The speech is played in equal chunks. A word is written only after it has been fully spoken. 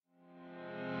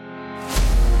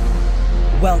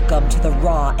Welcome to the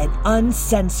raw and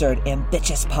uncensored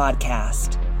Ambitious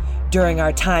Podcast. During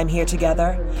our time here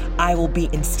together, I will be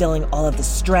instilling all of the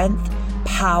strength,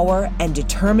 power, and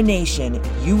determination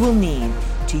you will need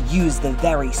to use the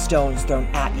very stones thrown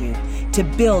at you to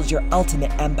build your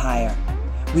ultimate empire.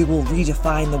 We will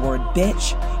redefine the word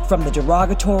bitch from the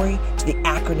derogatory to the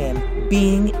acronym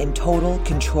being in total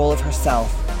control of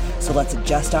herself. So let's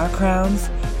adjust our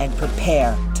crowns and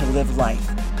prepare to live life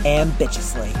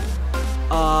ambitiously.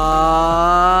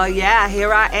 Yeah,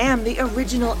 here I am, the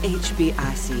original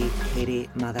HBIC, Katie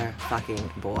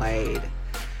motherfucking Boyd.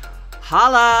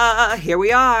 Holla, here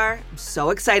we are. I'm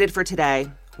so excited for today.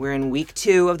 We're in week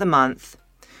 2 of the month.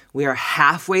 We are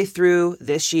halfway through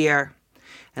this year.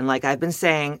 And like I've been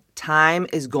saying, time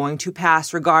is going to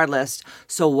pass regardless.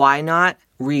 So why not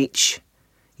reach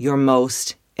your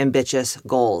most ambitious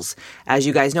goals? As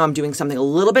you guys know, I'm doing something a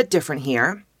little bit different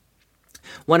here.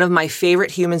 One of my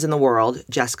favorite humans in the world,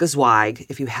 Jessica Zweig.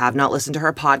 If you have not listened to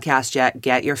her podcast yet,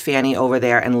 get your fanny over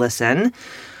there and listen.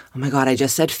 Oh my God, I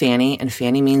just said fanny, and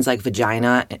fanny means like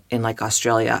vagina in like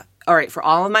Australia. All right, for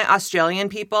all of my Australian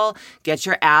people, get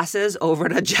your asses over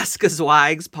to Jessica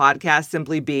Zweig's podcast,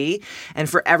 Simply Be. And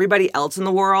for everybody else in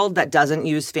the world that doesn't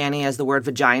use fanny as the word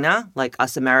vagina, like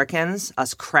us Americans,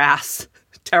 us crass,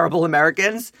 terrible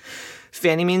Americans,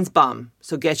 fanny means bum.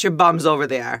 So get your bums over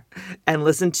there and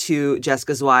listen to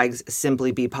Jessica Zweig's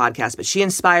Simply Be podcast. But she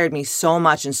inspired me so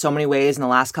much in so many ways in the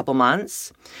last couple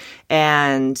months.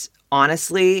 And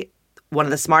honestly, one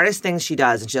of the smartest things she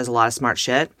does, and she does a lot of smart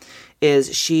shit,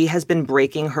 is she has been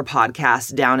breaking her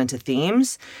podcast down into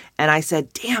themes. And I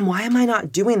said, damn, why am I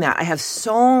not doing that? I have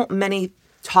so many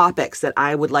topics that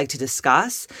I would like to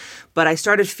discuss. But I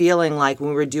started feeling like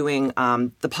when we were doing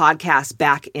the podcast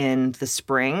back in the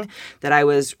spring that I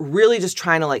was really just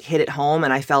trying to like hit it home,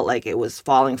 and I felt like it was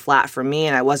falling flat for me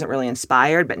and I wasn't really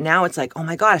inspired. But now it's like, oh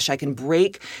my gosh, I can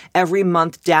break every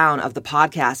month down of the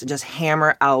podcast and just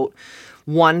hammer out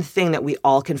one thing that we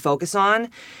all can focus on.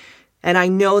 And I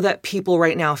know that people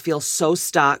right now feel so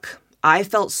stuck. I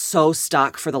felt so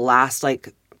stuck for the last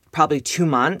probably 2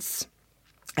 months.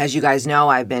 As you guys know,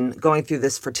 I've been going through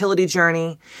this fertility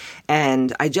journey,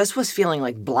 and I just was feeling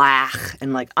like blah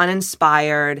and like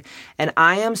uninspired. And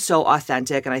I am so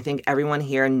authentic, and I think everyone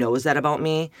here knows that about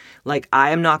me. Like,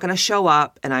 I am not going to show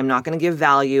up, and I'm not going to give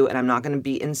value, and I'm not going to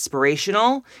be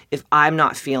inspirational if I'm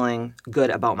not feeling good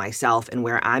about myself and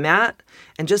where I'm at.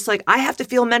 And just like, I have to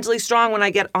feel mentally strong when I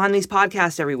get on these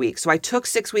podcasts every week. So I took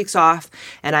 6 weeks off,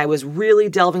 and I was really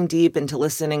delving deep into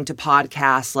listening to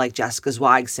podcasts like Jessica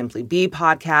Zweig's Simply Be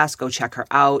podcast. Go check her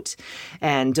out.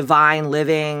 And Divine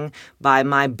Living by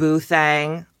my boo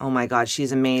thing. Oh my God,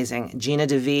 she's amazing. Gina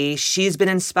DeVee, she's been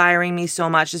inspiring me so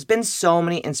much. There's been so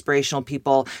many inspirational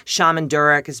people. Shaman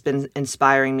Durek has been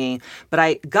inspiring me. But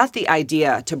I got the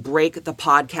idea to break the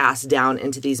podcast down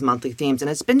into these monthly themes.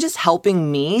 And it's been just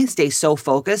helping me stay so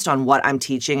focused on what I'm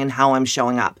teaching and how I'm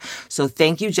showing up. So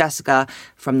thank you, Jessica,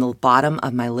 from the bottom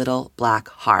of my little black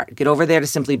heart. Get over there to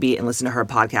Simply Be and listen to her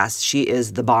podcast. She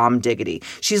is the bomb diggity.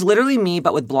 She's literally me,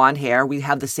 but with blonde hair. We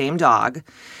have the same dog.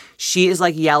 She is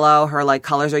like yellow. Her like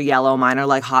colors are yellow. Mine are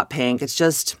like hot pink. It's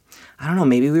just, I don't know,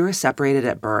 maybe we were separated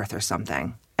at birth or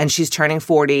something. And she's turning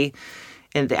 40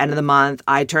 at the end of the month.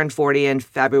 I turned 40 in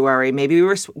February. Maybe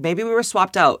we were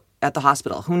swapped out at the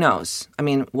hospital. Who knows? I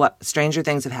mean, what stranger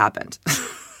things have happened.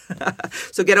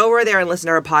 So get over there and listen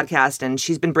to her podcast. And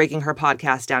she's been breaking her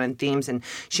podcast down in themes, and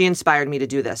she inspired me to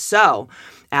do this. So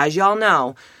as y'all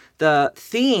know, the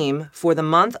theme for the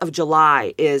month of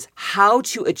July is how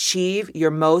to achieve your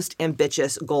most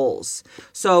ambitious goals.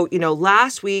 So,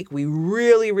 last week we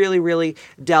really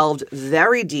delved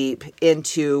very deep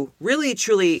into really,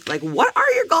 truly, like, what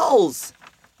are your goals?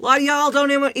 A lot of y'all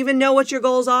don't even know what your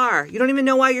goals are. You don't even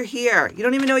know why you're here. You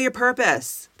don't even know your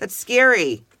purpose. That's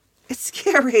scary. It's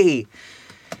scary.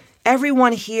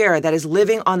 Everyone here that is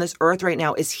living on this earth right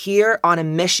now is here on a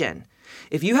mission.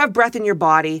 If you have breath in your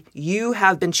body, you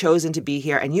have been chosen to be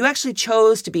here, and you actually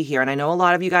chose to be here. And I know a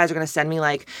lot of you guys are going to send me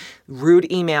like rude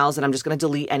emails that I'm just going to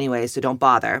delete anyway, so don't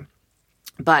bother.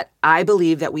 But I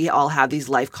believe that we all have these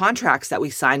life contracts that we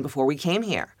signed before we came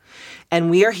here. And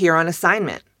we are here on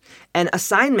assignment. And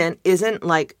assignment isn't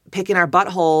like picking our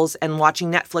buttholes and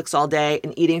watching Netflix all day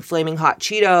and eating flaming hot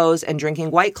Cheetos and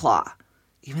drinking White Claw,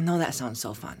 even though that sounds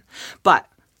so fun. But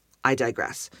I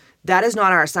digress. That is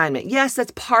not our assignment. Yes,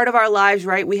 that's part of our lives,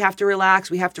 right? We have to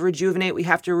relax. We have to rejuvenate. We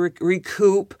have to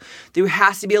recoup. There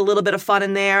has to be a little bit of fun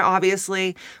in there,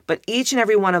 obviously. But each and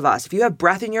every one of us, if you have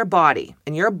breath in your body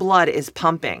and your blood is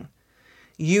pumping,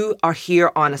 you are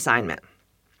here on assignment.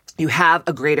 You have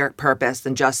a greater purpose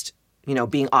than just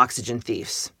being oxygen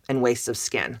thieves and wastes of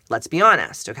skin. Let's be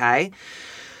honest, okay?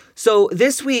 So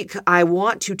this week, I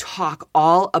want to talk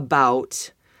all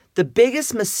about the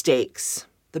biggest mistakes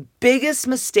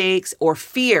or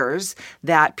fears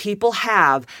that people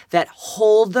have that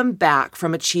hold them back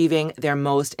from achieving their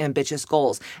most ambitious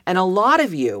goals. And a lot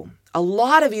of you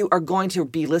are going to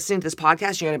be listening to this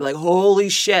podcast. You're going to be like, holy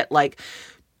shit, like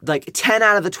 10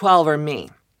 out of the 12 are me.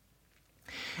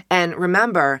 And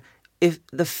remember, if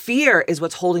the fear is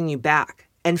what's holding you back,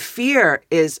 and fear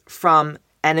is from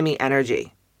enemy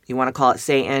energy. You want to call it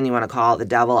Satan, you want to call it the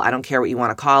devil, I don't care what you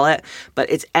want to call it, but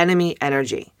it's enemy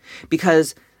energy.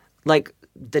 Because like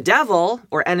the devil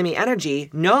or enemy energy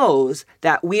knows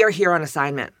that we are here on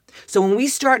assignment. So when we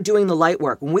start doing the light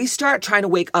work, when we start trying to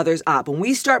wake others up, when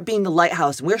we start being the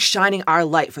lighthouse and we're shining our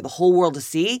light for the whole world to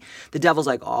see, the devil's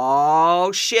like,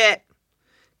 oh shit,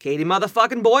 Katie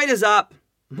motherfucking Boyd is up.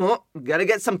 Gotta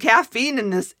get some caffeine in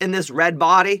this red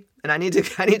body, and I need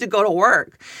to go to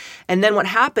work. And then what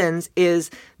happens is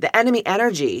the enemy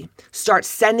energy starts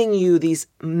sending you these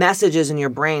messages in your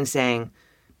brain saying,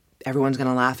 everyone's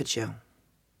gonna laugh at you,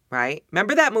 right?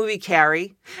 Remember that movie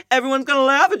Carrie? Everyone's gonna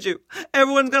laugh at you.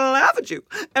 Everyone's gonna laugh at you.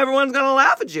 Everyone's gonna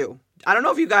laugh at you. I don't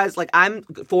know if you guys, I'm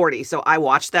 40, so I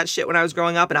watched that shit when I was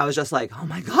growing up, and I was just like, oh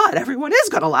my God, everyone is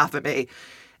gonna laugh at me.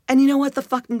 And you know what the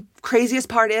fucking craziest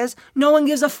part is? No one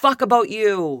gives a fuck about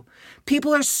you.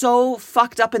 People are so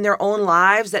fucked up in their own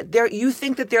lives that you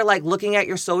think that they're like looking at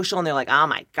your social and they're like, oh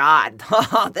my God,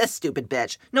 this stupid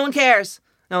bitch. No one cares.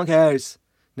 No one cares.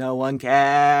 No one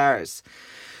cares.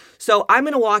 So I'm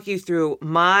going to walk you through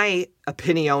my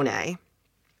opinione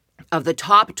of the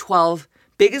top 12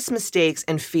 biggest mistakes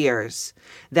and fears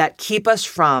that keep us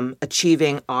from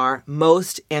achieving our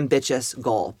most ambitious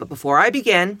goal. But before I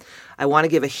begin, I want to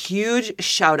give a huge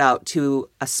shout out to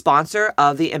a sponsor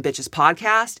of the Ambitious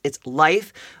Podcast. It's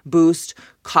Life Boost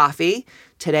Coffee.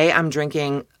 Today I'm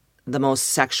drinking the most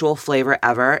sexual flavor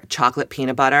ever, chocolate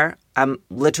peanut butter. I'm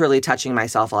literally touching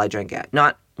myself while I drink it.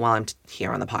 Not while I'm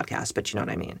here on the podcast, but you know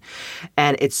what I mean.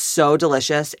 And it's so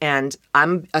delicious. And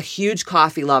I'm a huge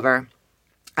coffee lover.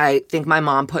 I think my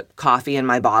mom put coffee in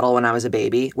my bottle when I was a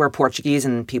baby. We're Portuguese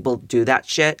and people do that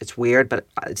shit. It's weird, but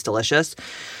it's delicious.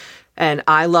 And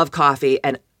I love coffee.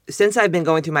 And since I've been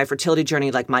going through my fertility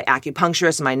journey, like my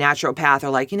acupuncturist and my naturopath are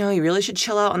like, you really should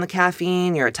chill out on the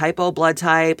caffeine. You're a type O blood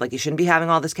type. Like you shouldn't be having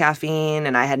all this caffeine.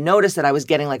 And I had noticed that I was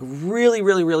getting like really,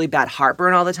 really, really bad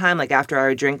heartburn all the time. Like after I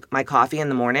would drink my coffee in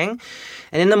the morning.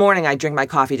 And in the morning, I drink my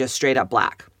coffee just straight up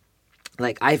black.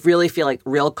 Like, I really feel like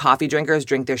real coffee drinkers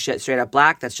drink their shit straight up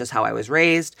black. That's just how I was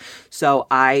raised. So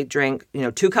I drink,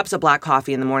 2 cups of black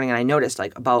coffee in the morning. And I noticed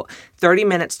like about 30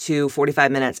 minutes to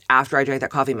 45 minutes after I drank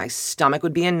that coffee, my stomach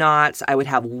would be in knots. I would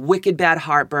have wicked bad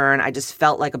heartburn. I just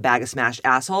felt like a bag of smashed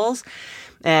assholes.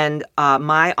 And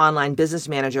my online business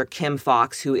manager, Kim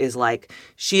Fox, who is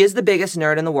she is the biggest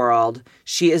nerd in the world.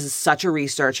 She is such a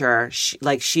researcher.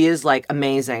 She is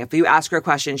amazing. If you ask her a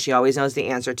question, she always knows the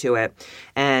answer to it.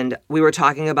 And we were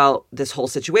talking about this whole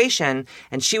situation,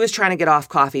 and she was trying to get off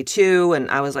coffee too. And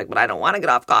I was like, but I don't want to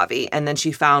get off coffee. And then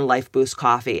she found Life Boost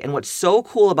Coffee. And what's so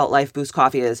cool about Life Boost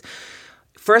Coffee is,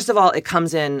 first of all, it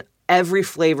comes in every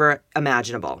flavor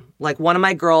imaginable. Like one of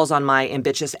my girls on my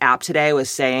Ambitious app today was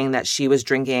saying that she was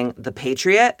drinking the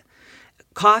Patriot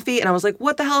coffee. And I was like,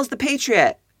 what the hell is the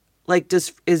Patriot?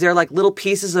 Is there little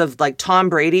pieces of Tom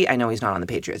Brady? I know he's not on the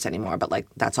Patriots anymore, but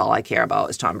that's all I care about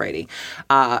is Tom Brady.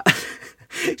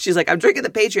 She's like, I'm drinking the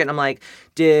Patriot. And I'm like,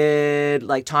 did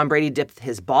Tom Brady dip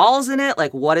his balls in it?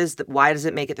 Why does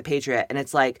it make it the Patriot? And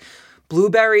it's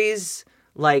blueberries,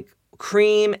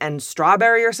 cream and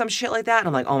strawberry or some shit like that. And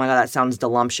I'm like, oh my God, that sounds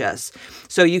delumptious.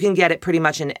 So you can get it pretty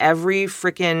much in every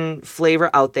freaking flavor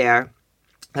out there.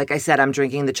 Like I said, I'm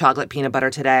drinking the chocolate peanut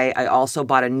butter today. I also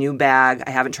bought a new bag.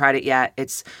 I haven't tried it yet.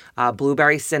 It's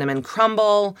blueberry cinnamon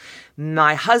crumble.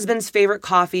 My husband's favorite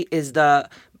coffee is the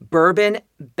bourbon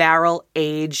barrel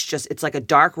aged. It's like a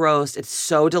dark roast. It's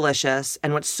so delicious.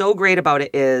 And what's so great about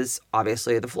it is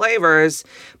obviously the flavors,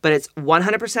 but it's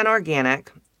 100%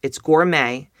 organic. It's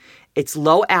gourmet. It's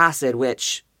low acid,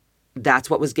 which that's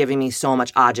what was giving me so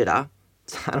much agita.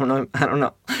 I don't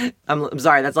know. I'm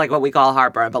sorry. That's what we call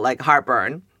heartburn, but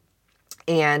heartburn.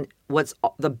 And what's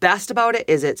the best about it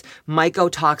is it's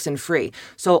mycotoxin free.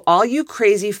 So all you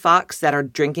crazy fucks that are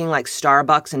drinking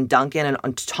Starbucks and Dunkin'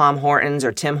 and Tom Hortons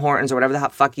or Tim Hortons or whatever the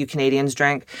fuck you Canadians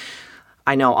drink.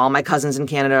 I know all my cousins in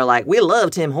Canada are like, we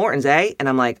love Tim Hortons, eh? And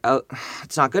I'm like, oh,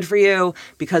 it's not good for you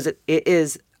because it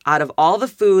is out of all the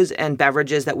foods and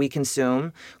beverages that we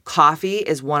consume, coffee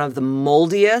is one of the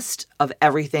moldiest of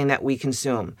everything that we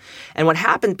consume. And what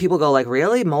happens, people go like,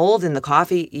 really? Mold in the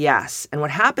coffee? Yes. And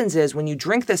what happens is when you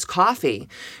drink this coffee,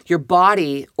 your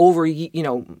body over,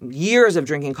 years of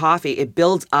drinking coffee, it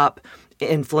builds up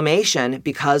inflammation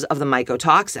because of the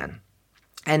mycotoxin.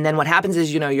 And then what happens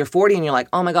is, you're 40 and you're like,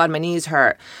 oh my God, my knees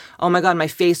hurt. Oh my God, my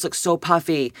face looks so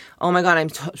puffy. Oh my God, I'm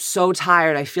so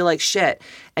tired. I feel like shit.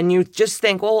 And you just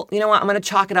think, well, you know what? I'm going to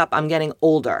chalk it up. I'm getting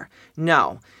older.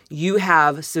 No, you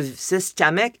have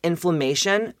systemic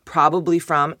inflammation probably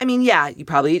from, you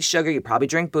probably eat sugar, you probably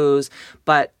drink booze,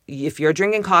 but if you're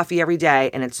drinking coffee every day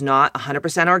and it's not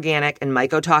 100% organic and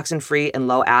mycotoxin free and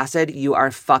low acid, you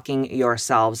are fucking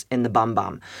yourselves in the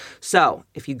bum. So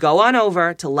if you go on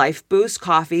over to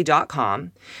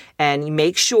lifeboostcoffee.com and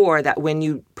make sure that when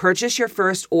you purchase your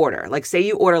first order, like say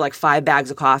you order like 5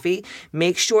 bags of coffee,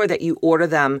 make sure that you order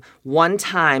them one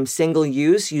time, single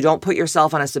use. You don't put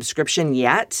yourself on a subscription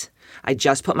yet. I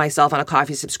just put myself on a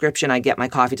coffee subscription. I get my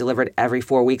coffee delivered every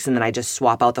 4 weeks and then I just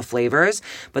swap out the flavors.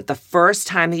 But the first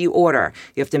time that you order,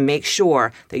 you have to make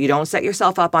sure that you don't set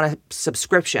yourself up on a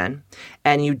subscription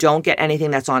and you don't get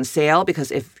anything that's on sale,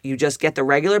 because if you just get the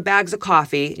regular bags of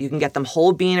coffee, you can get them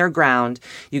whole bean or ground.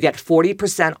 You get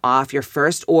 40% off your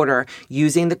first order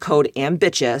using the code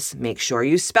AMBITIOUS. Make sure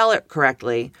you spell it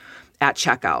correctly at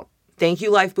checkout. Thank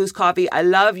you, Life Boost Coffee. I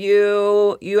love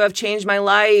you. You have changed my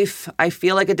life. I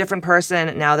feel like a different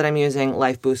person now that I'm using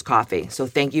Life Boost Coffee. So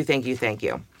thank you.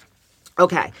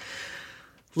 Okay,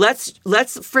 let's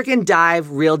freaking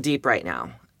dive real deep right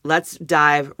now. Let's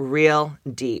dive real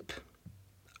deep.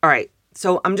 All right,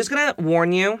 so I'm just going to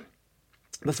warn you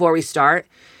before we start.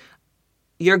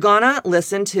 You're going to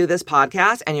listen to this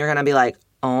podcast and you're going to be like,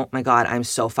 oh my God, I'm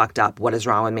so fucked up. What is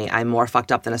wrong with me? I'm more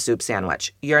fucked up than a soup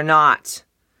sandwich. You're not.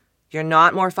 You're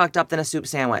not more fucked up than a soup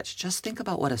sandwich. Just think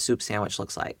about what a soup sandwich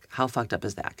looks like. How fucked up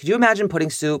is that? Could you imagine putting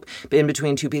soup in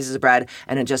between 2 pieces of bread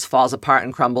and it just falls apart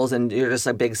and crumbles and you're just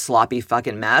a big sloppy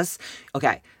fucking mess?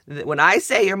 Okay, when I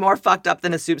say you're more fucked up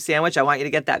than a soup sandwich, I want you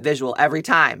to get that visual every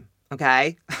time,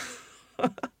 okay?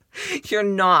 You're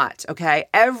not, okay?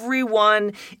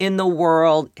 Everyone in the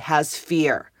world has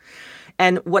fear.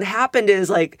 And what happened is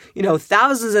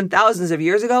thousands and thousands of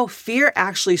years ago, fear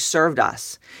actually served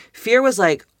us. Fear was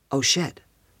like, oh shit,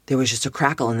 there was just a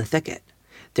crackle in the thicket.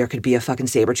 There could be a fucking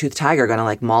saber-toothed tiger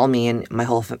gonna maul me and my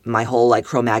whole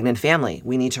Cro-Magnon family.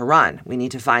 We need to run. We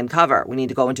need to find cover. We need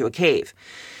to go into a cave.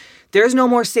 There's no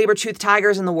more saber-toothed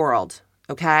tigers in the world,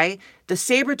 okay? The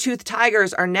saber-toothed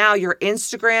tigers are now your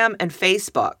Instagram and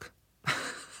Facebook.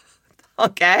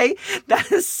 Okay?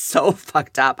 That is so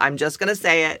fucked up. I'm just gonna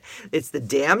say it. It's the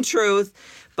damn truth.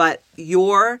 But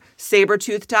your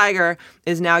saber-toothed tiger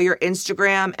is now your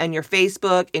Instagram and your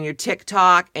Facebook and your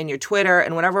TikTok and your Twitter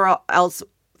and whatever else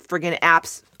friggin'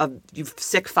 apps of you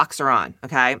sick fucks are on,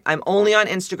 okay? I'm only on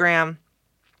Instagram.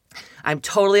 I'm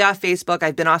totally off Facebook.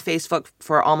 I've been off Facebook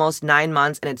for almost 9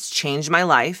 months and it's changed my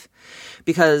life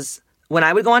because when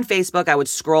I would go on Facebook, I would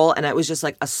scroll and it was just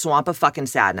like a swamp of fucking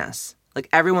sadness. Like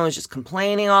everyone was just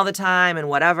complaining all the time and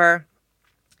whatever.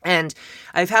 And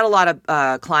I've had a lot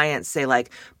of clients say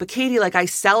but Katie, I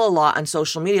sell a lot on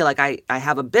social media. I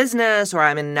have a business or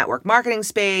I'm in the network marketing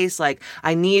space.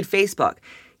 I need Facebook.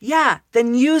 Yeah,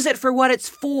 then use it for what it's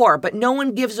for. But no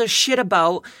one gives a shit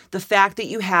about the fact that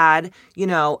you had,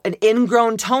 an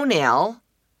ingrown toenail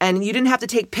and you didn't have to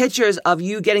take pictures of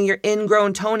you getting your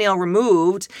ingrown toenail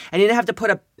removed and you didn't have to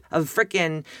put a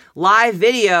freaking live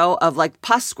video of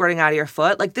pus squirting out of your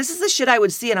foot. This is the shit I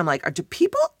would see. And I'm like, are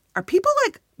people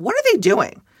what are they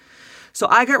doing? So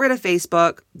I got rid of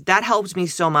Facebook. That helped me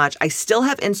so much. I still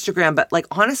have Instagram, but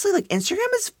honestly, Instagram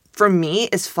is, for me,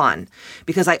 is fun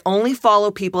because I only follow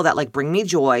people that bring me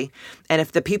joy. And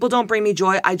if the people don't bring me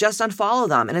joy, I just unfollow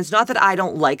them. And it's not that I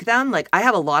don't like them. I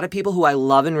have a lot of people who I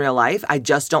love in real life. I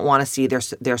just don't want to see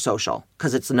their social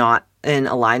because it's not in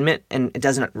alignment and it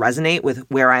doesn't resonate with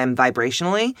where I am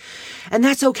vibrationally. And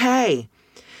that's okay.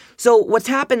 So what's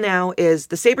happened now is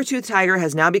the saber-toothed tiger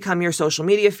has now become your social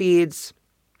media feeds.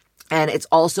 And it's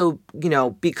also,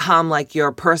 become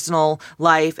your personal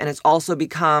life. And it's also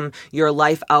become your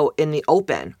life out in the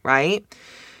open, right?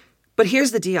 But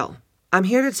here's the deal. I'm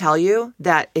here to tell you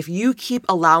that if you keep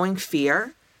allowing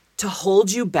fear to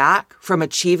hold you back from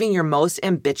achieving your most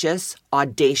ambitious,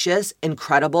 audacious,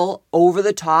 incredible,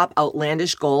 over-the-top,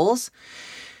 outlandish goals,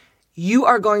 you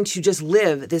are going to just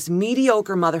live this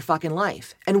mediocre motherfucking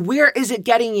life. And where is it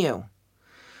getting you?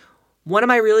 One of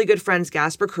my really good friends,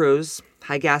 Gasper Cruz,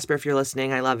 hi Gasper, if you're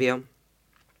listening, I love you.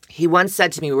 He once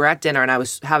said to me, we were at dinner and I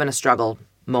was having a struggle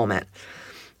moment.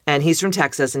 And he's from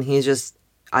Texas and he's just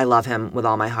I love him with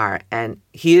all my heart. And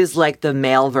he is like the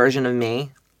male version of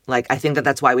me. Like, I think that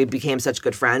that's why we became such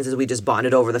good friends, is we just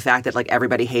bonded over the fact that like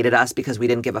everybody hated us because we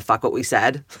didn't give a fuck what we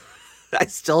said. I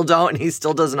still don't, and he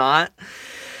still does not.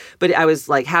 But I was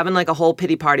like having like a whole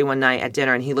pity party one night at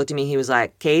dinner, and he looked at me, he was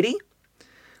like, Katie,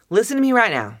 listen to me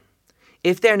right now.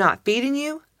 If they're not feeding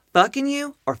you, fucking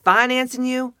you, or financing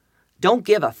you, don't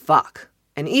give a fuck.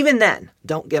 And even then,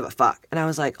 don't give a fuck. And I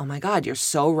was like, oh my God, you're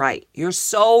so right. You're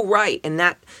so right. And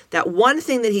that one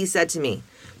thing that he said to me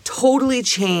totally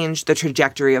changed the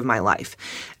trajectory of my life.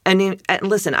 And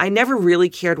listen, I never really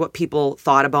cared what people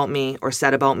thought about me or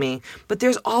said about me, but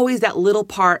there's always that little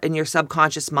part in your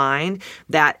subconscious mind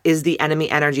that is the enemy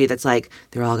energy that's like,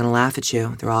 they're all going to laugh at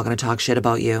you. They're all going to talk shit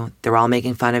about you. They're all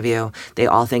making fun of you. They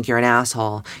all think you're an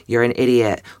asshole. You're an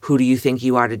idiot. Who do you think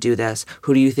you are to do this?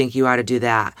 Who do you think you are to do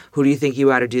that? Who do you think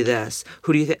you are to do this?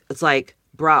 Who do you think? It's like,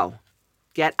 bro,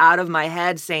 get out of my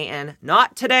head, Satan.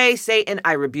 Not today, Satan.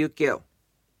 I rebuke you.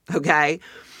 Okay?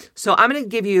 So I'm going to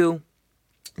give you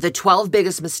the 12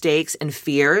 biggest mistakes and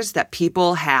fears that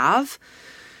people have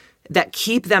that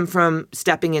keep them from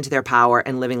stepping into their power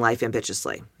and living life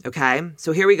ambitiously. Okay?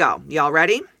 So here we go. Y'all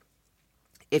ready?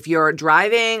 If you're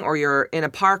driving or you're in a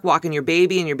park walking your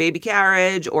baby in your baby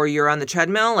carriage or you're on the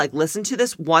treadmill, like listen to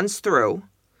this once through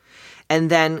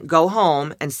and then go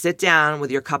home and sit down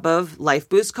with your cup of Life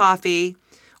Boost coffee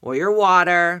or your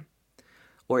water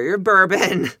or your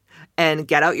bourbon and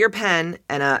get out your pen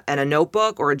and a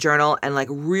notebook or a journal and like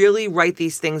really write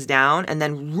these things down and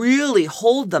then really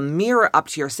hold the mirror up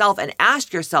to yourself and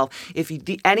ask yourself if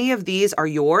any of these are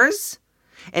yours.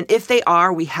 And if they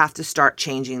are, we have to start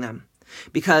changing them.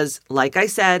 Because like I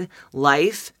said,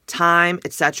 life, time,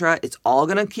 etc., it's all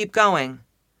going to keep going.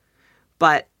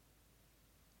 But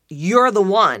you're the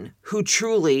one who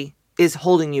truly is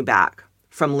holding you back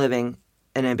from living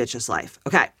an ambitious life.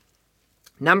 Okay.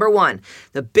 Number one,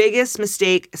 the biggest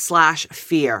mistake /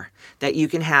 fear that you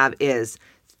can have is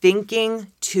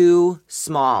thinking too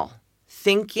small.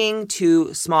 Thinking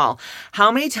too small.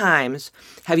 How many times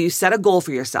have you set a goal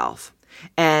for yourself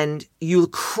and you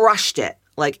crushed it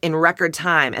like in record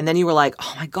time, and then you were like,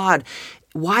 oh my God,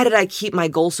 why did I keep my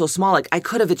goal so small? Like I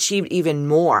could have achieved even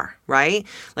more, right?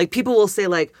 Like people will say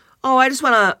like, oh, I just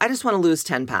want to lose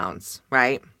 10 pounds,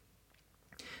 right?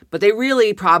 But they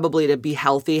really probably, to be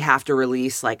healthy, have to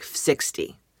release like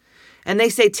 60. And they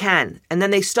say 10. And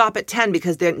then they stop at 10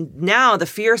 because now the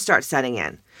fear starts setting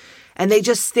in. And they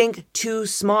just think too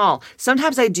small.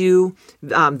 Sometimes I do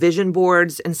vision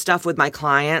boards and stuff with my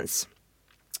clients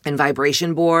and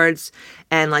vibration boards.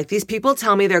 And like these people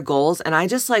tell me their goals. And I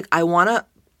just like, I want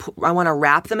to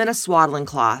wrap them in a swaddling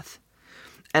cloth.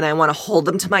 And I want to hold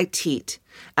them to my teat.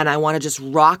 And I want to just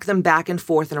rock them back and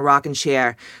forth in a rocking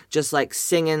chair, just like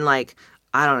singing like,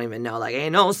 I don't even know, like,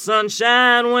 ain't no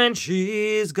sunshine when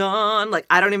she's gone. Like,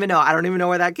 I don't even know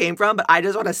where that came from, but I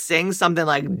just want to sing something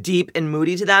like deep and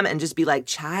moody to them and just be like,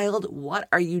 child, what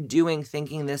are you doing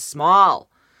thinking this small?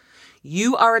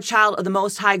 You are a child of the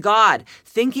Most High God.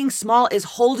 Thinking small is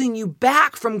holding you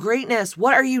back from greatness.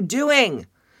 What are you doing?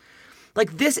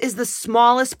 Like, this is the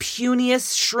smallest,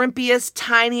 puniest, shrimpiest,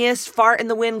 tiniest fart in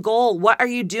the wind goal. What are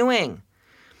you doing?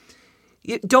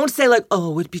 You don't say like,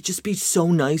 oh, it'd just be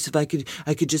so nice if I could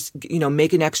just,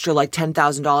 make an extra like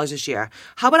 $10,000 this year.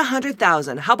 How about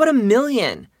 100,000? How about 1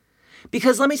 million?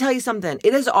 Because let me tell you something.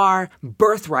 It is our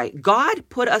birthright. God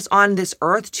put us on this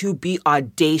earth to be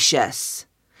audacious.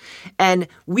 And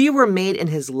we were made in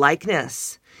his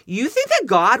likeness. You think that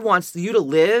God wants you to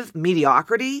live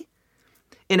mediocrity?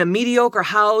 In a mediocre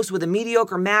house, with a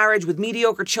mediocre marriage, with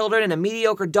mediocre children, and a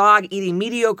mediocre dog, eating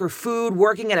mediocre food,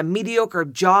 working at a mediocre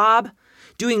job,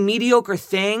 doing mediocre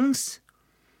things?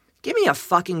 Give me a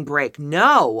fucking break.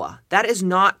 No, that is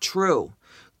not true.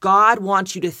 God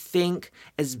wants you to think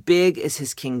as big as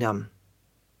his kingdom.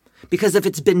 Because if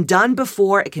it's been done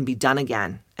before, it can be done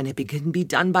again. And it can be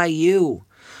done by you.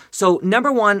 So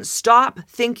number one, stop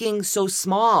thinking so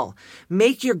small.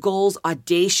 Make your goals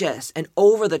audacious and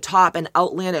over the top and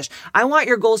outlandish. I want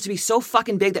your goals to be so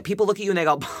fucking big that people look at you and they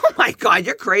go, oh my God,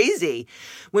 you're crazy.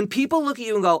 When people look at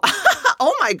you and go,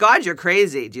 oh my God, you're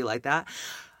crazy. Do you like that?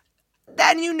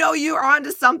 Then you know you're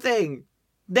onto something.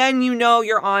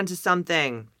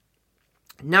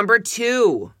 Number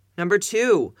two,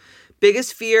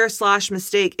 biggest fear /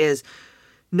 mistake is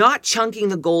not chunking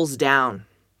the goals down.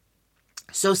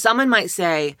 So someone might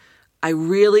say, I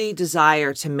really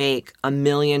desire to make $1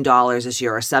 million this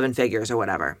year or 7 figures or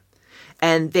whatever.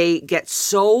 And they get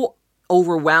so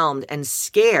overwhelmed and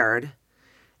scared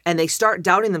and they start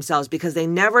doubting themselves because they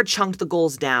never chunked the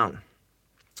goals down.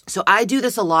 So I do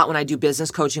this a lot when I do business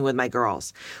coaching with my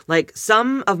girls. Like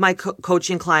some of my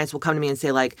coaching clients will come to me and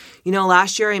say like,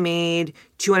 last year I made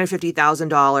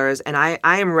 $250,000 and I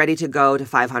am ready to go to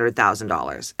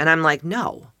 $500,000. And I'm like,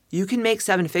 no, you can make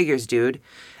 7 figures, dude.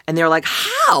 And they're like,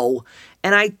 how?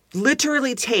 And I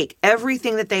literally take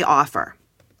everything that they offer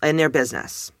in their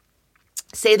business.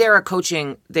 Say they're a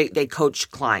coaching, they coach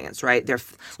clients, right?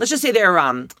 Let's just say they're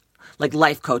like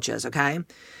life coaches, okay?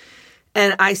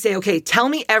 And I say, okay, tell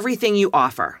me everything you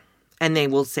offer. And they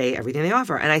will say everything they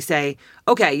offer. And I say,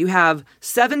 okay, you have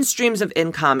 7 streams of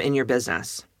income in your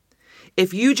business.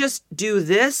 If you just do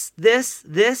this,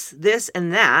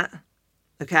 and that,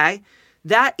 okay,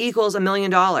 that equals $1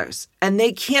 million. And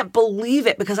they can't believe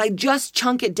it because I just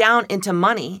chunk it down into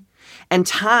money and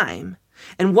time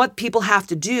and what people have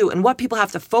to do and what people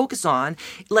have to focus on.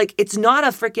 Like, it's not a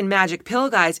freaking magic pill,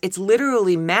 guys. It's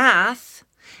literally math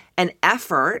and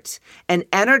effort and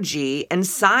energy and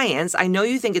science. I know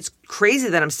you think it's crazy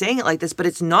that I'm saying it like this, but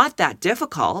it's not that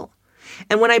difficult.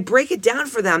 And when I break it down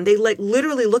for them, they like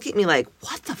literally look at me like,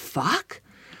 what the fuck?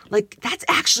 Like, that's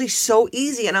actually so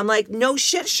easy. And I'm like, no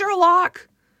shit, Sherlock.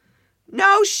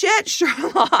 No shit,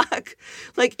 Sherlock.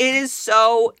 Like, it is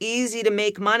so easy to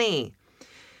make money.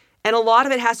 And a lot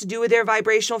of it has to do with their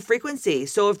vibrational frequency.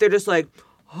 So if they're just like,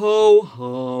 ho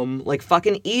hum, like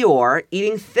fucking Eeyore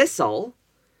eating thistle,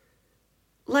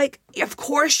 like, of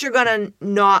course you're going to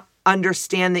not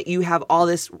understand that you have all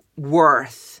this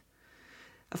worth.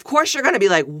 Of course you're going to be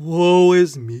like, woe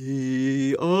is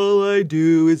me. All I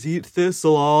do is eat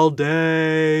thistle all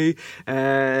day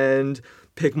and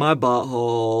pick my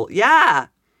butthole. Yeah.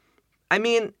 I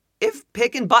mean, if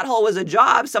picking butthole was a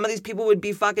job, some of these people would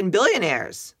be fucking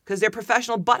billionaires because they're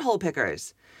professional butthole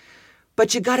pickers.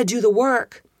 But you got to do the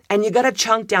work and you got to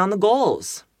chunk down the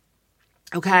goals.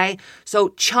 Okay? So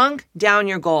chunk down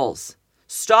your goals.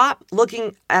 Stop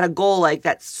looking at a goal like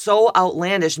that's so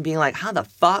outlandish and being like, how the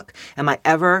fuck am I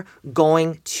ever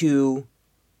going to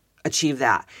achieve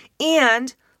that?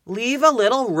 And leave a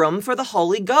little room for the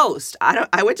Holy Ghost.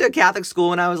 I went to a Catholic school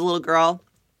when I was a little girl.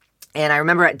 And I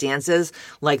remember at dances,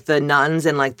 like the nuns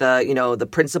and like the, the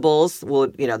principals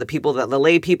would, the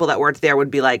lay people that worked there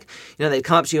would be like, they'd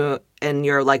come up to you and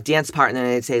your like dance partner and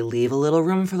they'd say, leave a little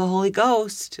room for the Holy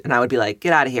Ghost. And I would be like,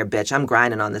 get out of here, bitch. I'm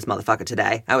grinding on this motherfucker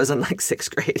today. I was in like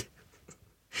 6th grade.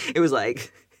 It was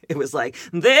like,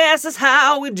 this is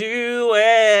how we do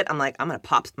it. I'm like, I'm going to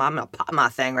pop my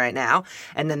thing right now.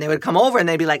 And then they would come over and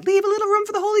they'd be like, leave a little room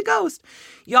for the Holy Ghost.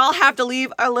 Y'all have to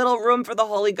leave a little room for the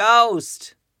Holy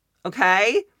Ghost.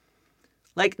 Okay?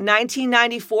 Like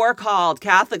 1994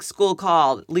 Catholic school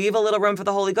called, leave a little room for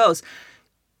the Holy Ghost.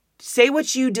 Say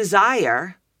what you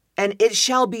desire, and it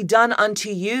shall be done unto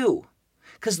you.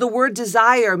 Because the word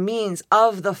desire means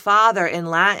of the Father in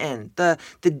Latin. The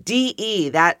DE,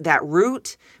 that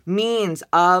root, means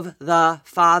of the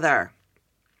Father.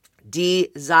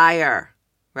 Desire,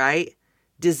 right?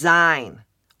 Design.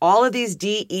 All of these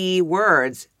DE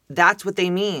words, that's what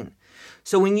they mean.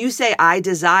 So when you say, I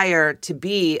desire to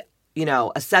be, a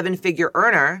 7-figure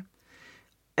earner,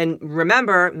 and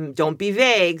remember, don't be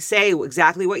vague, say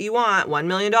exactly what you want, $1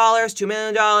 million, $2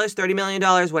 million, $30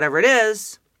 million, whatever it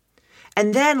is,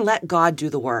 and then let God do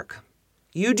the work.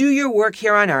 You do your work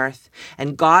here on earth,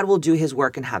 and God will do his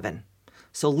work in heaven.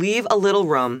 So leave a little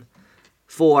room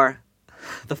for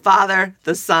the Father,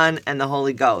 the Son, and the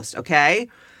Holy Ghost, okay?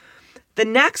 The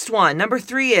next one, number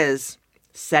 3 is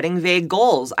setting vague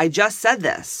goals. I just said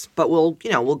this, but we'll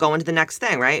go into the next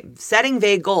thing, right? Setting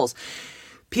vague goals.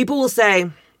 People will say,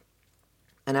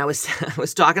 and I was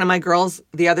talking to my girls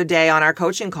the other day on our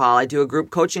coaching call. I do a group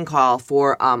coaching call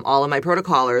for all of my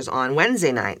protocolers on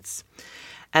Wednesday nights.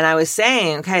 And I was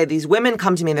saying, okay, these women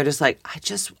come to me and they're just like, I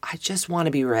just want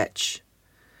to be rich.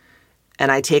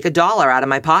 And I take $1 out of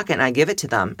my pocket and I give it to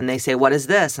them. And they say, what is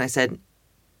this? And I said,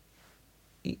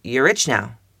 you're rich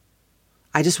now.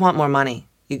 I just want more money.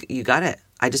 You got it.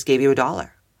 I just gave you $1.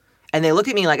 And they look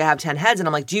at me like I have 10 heads. And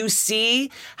I'm like, do you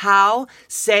see how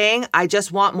saying I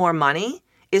just want more money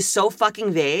is so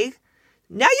fucking vague?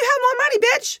 Now you have more money,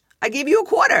 bitch. I gave you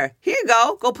 $0.25. Here you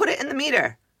go. Go put it in the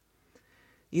meter.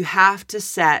 You have to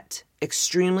set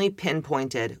extremely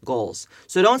pinpointed goals.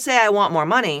 So don't say I want more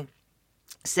money.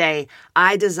 Say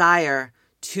I desire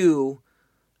to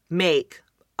make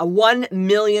a $1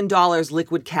 million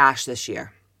liquid cash this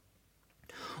year.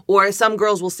 Or some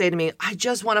girls will say to me, I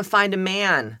just want to find a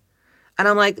man. And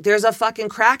I'm like, there's a fucking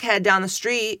crackhead down the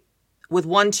street with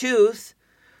one tooth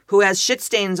who has shit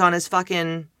stains on his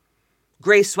fucking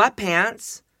gray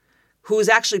sweatpants, who's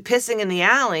actually pissing in the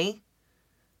alley.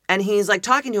 And he's like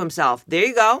talking to himself. There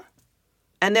you go.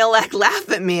 And they'll like laugh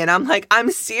at me. And I'm like,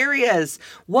 I'm serious.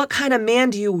 What kind of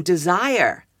man do you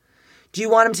desire? Do you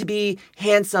want him to be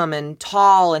handsome and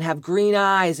tall and have green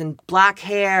eyes and black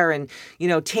hair and,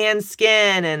 tan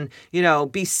skin and,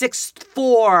 be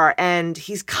 6'4" and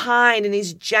he's kind and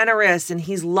he's generous and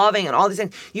he's loving and all these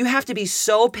things? You have to be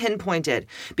so pinpointed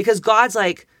because God's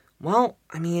like, well,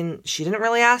 I mean, she didn't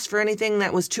really ask for anything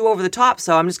that was too over the top,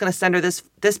 so I'm just going to send her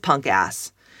this punk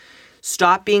ass.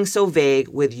 Stop being so vague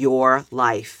with your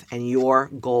life and your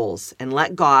goals and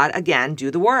let God, again,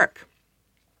 do the work.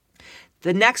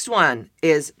 The next one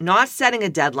is not setting a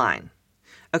deadline.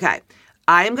 Okay,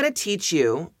 I am going to teach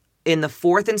you in the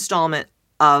 4th installment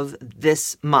of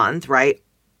this month, right?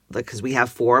 Because we have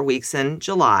 4 weeks in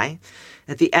July.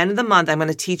 At the end of the month, I'm going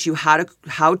to teach you how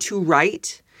to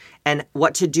write and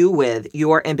what to do with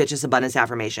your Ambitious Abundance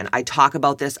Affirmation. I talk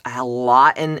about this a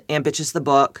lot in Ambitious the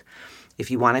book. If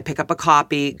you want to pick up a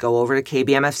copy, go over to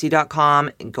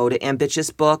kbmfc.com and go to Ambitious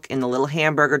Book in the little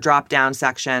hamburger drop-down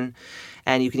section.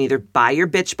 And you can either buy your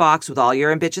bitch box with all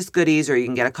your Ambitious goodies, or you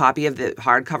can get a copy of the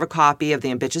hardcover copy of the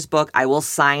Ambitious book. I will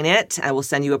sign it. I will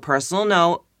send you a personal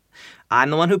note. I'm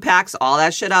the one who packs all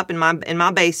that shit up in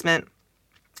my basement.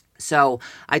 So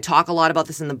I talk a lot about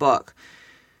this in the book.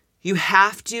 You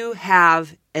have to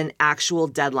have an actual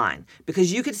deadline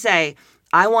because you could say,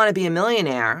 I want to be a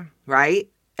millionaire, right?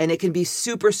 And it can be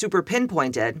super, super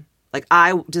pinpointed. Like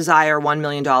I desire $1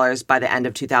 million by the end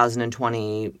of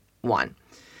 2021.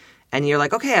 And you're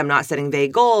like, okay, I'm not setting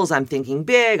vague goals. I'm thinking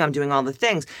big. I'm doing all the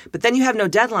things. But then you have no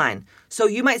deadline. So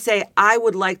you might say, I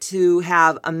would like to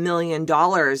have $1 million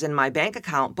in my bank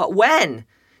account. But when?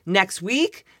 Next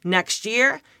week? Next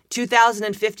year?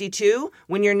 2052?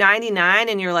 When you're 99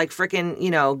 and you're like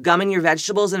freaking, gumming your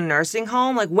vegetables in a nursing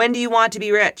home? Like, when do you want to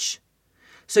be rich?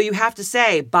 So you have to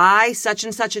say, by such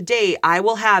and such a date, I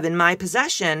will have in my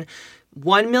possession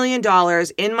 $1 million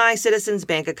in my Citizens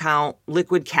Bank account,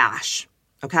 liquid cash.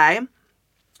 Okay?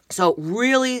 So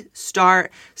really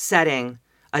start setting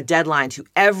a deadline to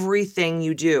everything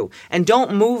you do and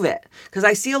don't move it. Because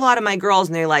I see a lot of my girls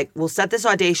and they're like, we'll set this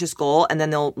audacious goal and then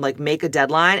they'll like make a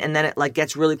deadline and then it like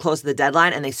gets really close to the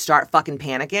deadline and they start fucking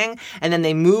panicking and then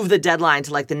they move the deadline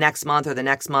to like the next month or the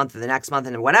next month or the next month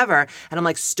and whatever. And I'm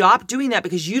like, stop doing that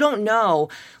because you don't know,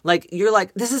 like, you're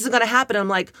like, this isn't going to happen. I'm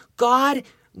like, God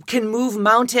can move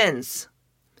mountains.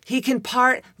 He can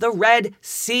part the Red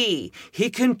Sea.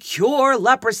 He can cure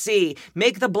leprosy,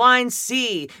 make the blind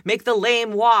see, make the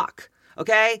lame walk.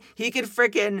 Okay? He can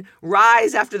freaking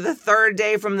rise after the 3rd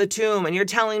day from the tomb. And you're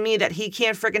telling me that he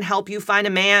can't freaking help you find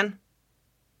a man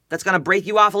that's going to break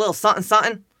you off a little something,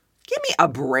 something? Give me a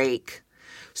break.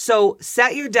 So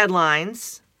set your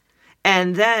deadlines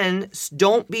and then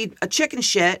don't be a chicken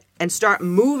shit and start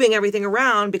moving everything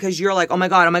around because you're like, oh my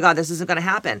God, this isn't going to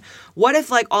happen. What if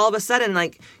like all of a sudden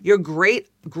like your great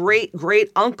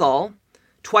uncle,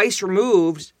 twice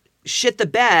removed, shit the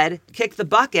bed, kicked the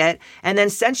bucket, and then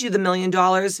sent you the $1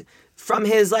 million from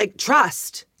his like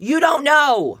trust? You don't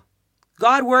know.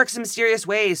 God works in mysterious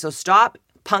ways. So stop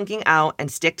punking out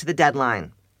and stick to the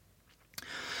deadline.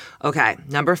 Okay,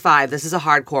 number 5. This is a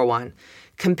hardcore one.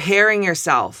 Comparing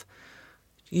yourself.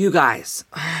 You guys,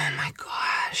 oh my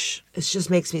gosh, it just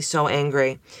makes me so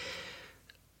angry.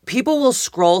 People will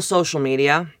scroll social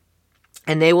media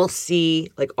and they will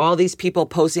see like all these people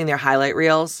posting their highlight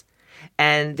reels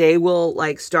and they will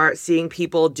like start seeing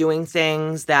people doing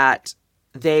things that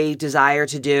they desire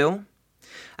to do.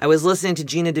 I was listening to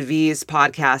Gina DeVee's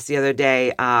podcast the other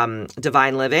day,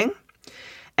 Divine Living,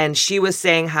 and she was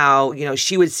saying how,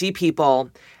 she would see people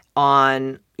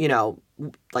on,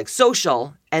 like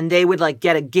social, and they would like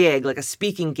get a gig, like a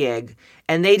speaking gig,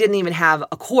 and they didn't even have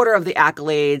a quarter of the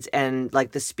accolades and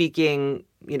like the speaking,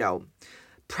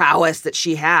 prowess that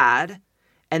she had.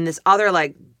 And this other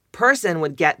like person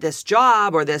would get this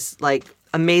job or this like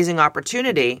amazing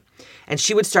opportunity, and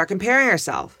she would start comparing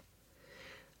herself.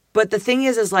 But the thing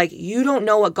is like, you don't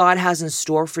know what God has in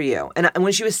store for you. And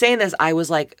when she was saying this, I was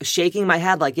like shaking my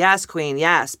head like, yes, queen,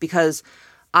 yes, because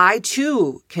I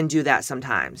too can do that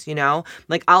sometimes,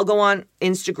 like I'll go on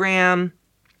Instagram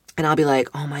and I'll be like,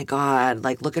 oh my God,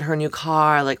 like look at her new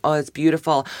car. Like, oh, it's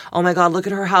beautiful. Oh my God, look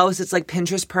at her house. It's like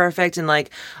Pinterest perfect. And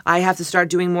like, I have to start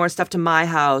doing more stuff to my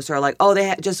house, or like, oh,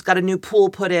 they just got a new pool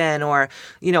put in, or,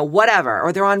 whatever,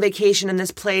 or they're on vacation in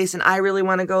this place and I really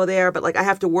want to go there, but like I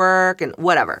have to work and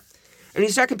whatever. And you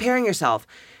start comparing yourself,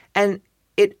 and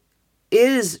it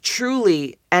is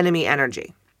truly enemy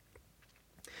energy.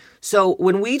 So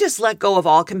when we just let go of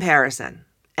all comparison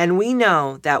and we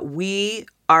know that we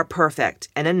are perfect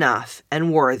and enough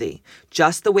and worthy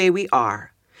just the way we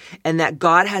are, and that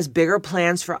God has bigger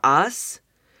plans for us,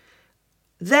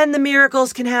 then the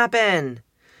miracles can happen.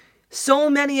 So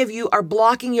many of you are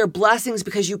blocking your blessings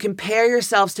because you compare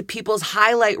yourselves to people's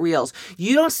highlight reels.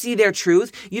 You don't see their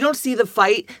truth. You don't see the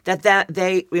fight that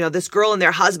this girl and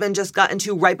their husband just got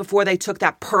into right before they took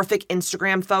that perfect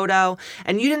Instagram photo.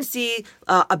 And you didn't see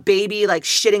a baby like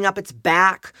shitting up its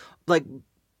back, like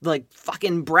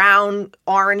fucking brown,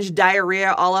 orange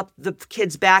diarrhea all up the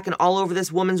kid's back and all over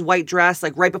this woman's white dress,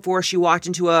 like right before she walked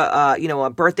into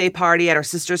a birthday party at her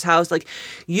sister's house. Like,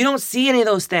 you don't see any of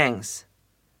those things.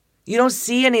 You don't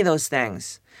see any of those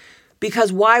things.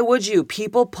 Because why would you?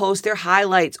 People post their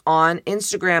highlights on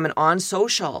Instagram and on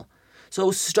social.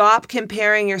 So stop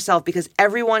comparing yourself, because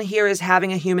everyone here is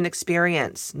having a human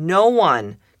experience. No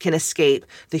one can escape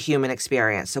the human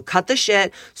experience. So cut the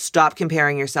shit, stop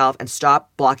comparing yourself, and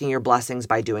stop blocking your blessings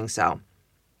by doing so.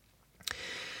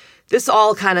 This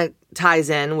all kind of ties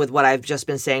in with what I've just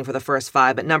been saying for the first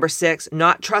 5. But number 6,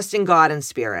 not trusting God and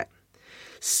spirit.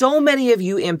 So many of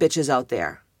you ambitches out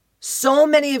there, so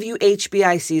many of you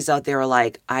HBICs out there are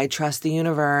like, I trust the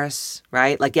universe,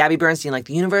 right? Like Gabby Bernstein, like,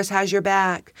 the universe has your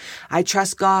back. I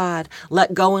trust God.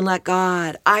 Let go and let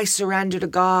God. I surrender to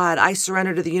God. I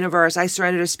surrender to the universe. I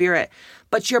surrender to spirit.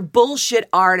 But you're bullshit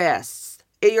artists.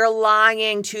 You're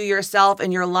lying to yourself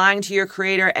and you're lying to your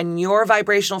creator, and your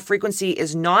vibrational frequency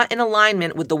is not in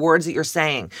alignment with the words that you're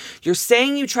saying. You're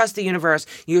saying you trust the universe.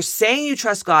 You're saying you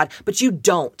trust God, but you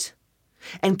don't.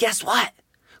 And guess what?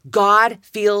 God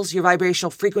feels your vibrational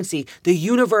frequency. The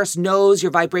universe knows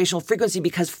your vibrational frequency,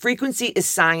 because frequency is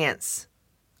science.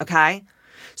 Okay?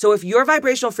 So if your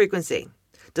vibrational frequency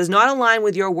does not align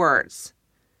with your words,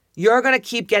 you're going to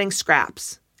keep getting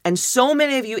scraps. And so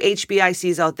many of you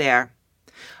HBICs out there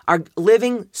are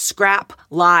living scrap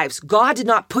lives. God did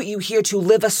not put you here to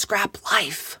live a scrap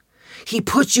life. He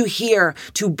put you here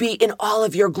to be in all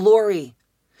of your glory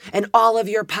and all of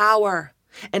your power,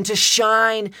 and to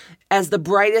shine as the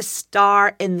brightest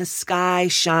star in the sky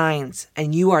shines.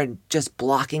 And you are just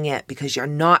blocking it because you're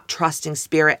not trusting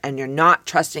spirit, and you're not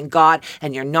trusting God,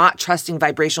 and you're not trusting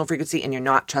vibrational frequency, and you're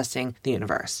not trusting the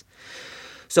universe.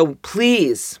 So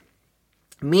please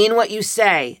mean what you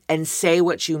say and say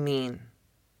what you mean.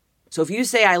 So if you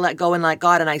say, I let go and let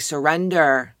God, and I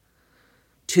surrender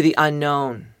to the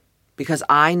unknown, because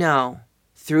I know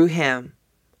through him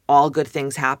all good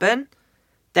things happen,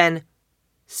 then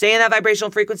stay in that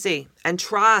vibrational frequency and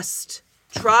trust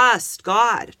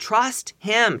God, trust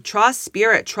him, trust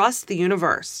spirit, trust the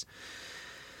universe.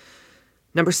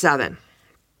 Number 7,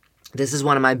 this is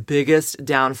one of my biggest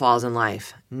downfalls in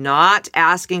life, not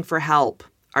asking for help.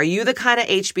 Are you the kind of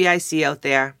HBIC out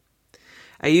there?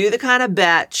 Are you the kind of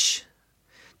bitch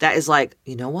that is like,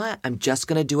 you know what? I'm just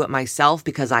going to do it myself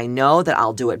because I know that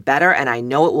I'll do it better and I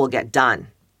know it will get done.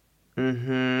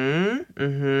 It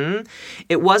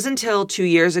wasn't until 2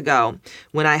 years ago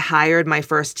when I hired my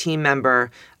first team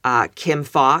member, Kim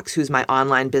Fox, who's my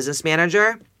online business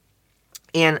manager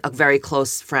and a very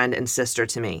close friend and sister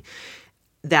to me,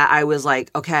 that I was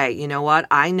like, okay, you know what?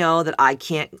 I know that I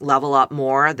can't level up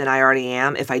more than I already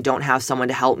am if I don't have someone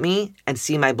to help me and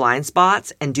see my blind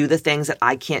spots and do the things that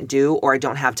I can't do, or I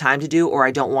don't have time to do, or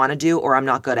I don't want to do, or I'm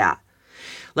not good at.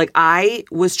 Like, I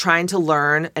was trying to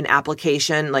learn an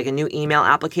application, like a new email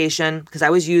application, because I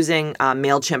was using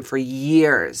MailChimp for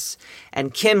years.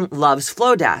 And Kim loves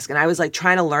Flowdesk. And I was like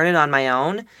trying to learn it on my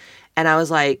own. And I was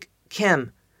like,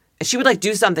 Kim, and she would like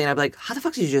do something. And I'd be like, how the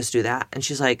fuck did you just do that? And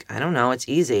she's like, I don't know. It's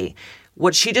easy.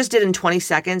 What she just did in 20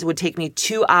 seconds would take me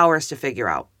 2 hours to figure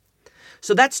out.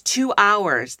 So that's 2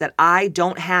 hours that I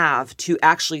don't have to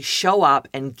actually show up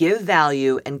and give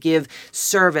value and give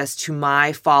service to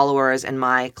my followers and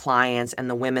my clients and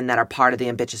the women that are part of the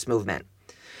Ambitious movement.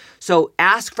 So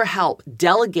ask for help,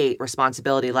 delegate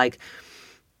responsibility. Like,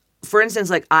 for instance,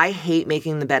 like, I hate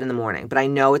making the bed in the morning, but I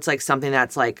know it's like something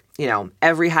that's like, you know,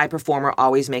 every high performer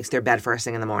always makes their bed first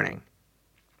thing in the morning.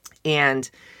 And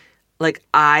like,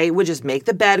 I would just make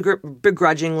the bed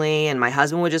begrudgingly, and my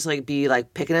husband would just like be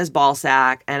like picking his ball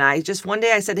sack. And one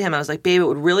day I said to him, I was like, babe, it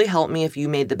would really help me if you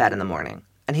made the bed in the morning.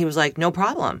 And he was like, no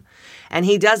problem. And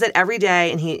he does it every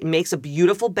day, and he makes a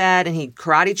beautiful bed, and he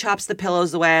karate chops the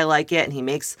pillows the way I like it. And he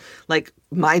makes like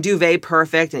my duvet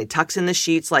perfect, and he tucks in the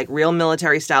sheets like real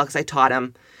military style because I taught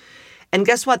him. And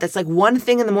guess what? That's like one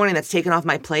thing in the morning that's taken off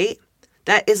my plate.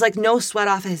 That is like no sweat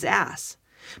off his ass.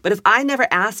 But if I never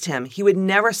asked him, he would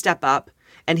never step up,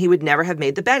 and he would never have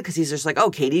made the bed, because he's just like, oh,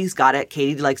 Katie's got it.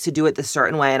 Katie likes to do it this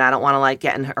certain way, and I don't want to like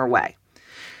get in her way.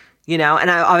 You know, and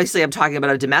I'm talking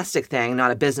about a domestic thing,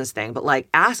 not a business thing, but like,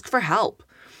 ask for help.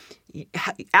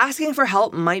 Asking for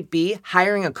help might be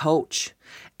hiring a coach.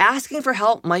 Asking for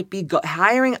help might be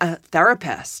hiring a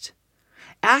therapist.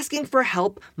 Asking for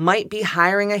help might be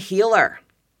hiring a healer.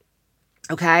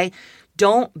 Okay?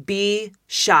 Don't be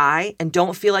shy and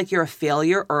don't feel like you're a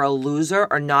failure or a loser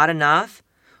or not enough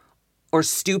or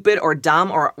stupid or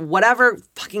dumb or whatever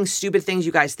fucking stupid things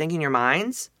you guys think in your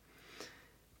minds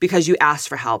because you asked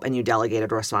for help and you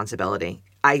delegated responsibility.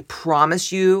 I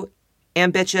promise you,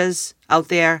 ambitches out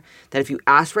there, that if you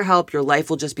ask for help, your life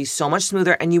will just be so much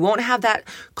smoother and you won't have that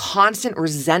constant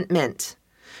resentment.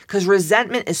 Because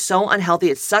resentment is so unhealthy.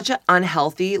 It's such an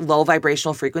unhealthy, low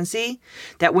vibrational frequency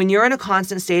that when you're in a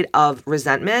constant state of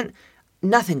resentment,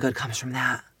 nothing good comes from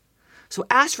that. So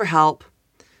ask for help,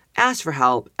 ask for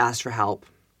help, ask for help.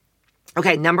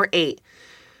 Okay, number 8,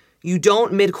 you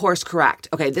don't mid-course correct.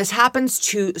 Okay, this happens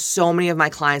to so many of my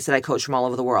clients that I coach from all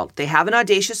over the world. They have an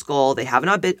audacious goal. They have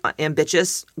an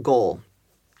ambitious goal.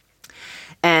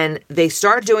 And they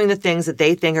start doing the things that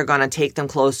they think are going to take them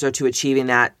closer to achieving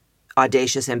that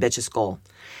audacious, ambitious goal.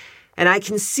 And I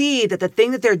can see that the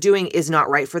thing that they're doing is not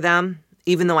right for them,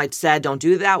 even though I said don't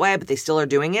do it that way, but they still are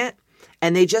doing it.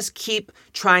 And they just keep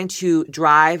trying to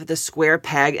drive the square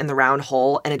peg in the round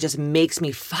hole. And it just makes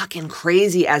me fucking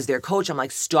crazy as their coach. I'm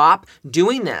like, stop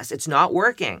doing this. It's not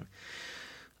working.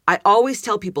 I always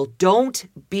tell people, don't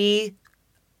be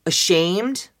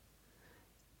ashamed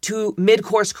to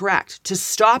mid-course correct, to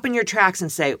stop in your tracks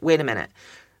and say, wait a minute.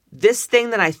 This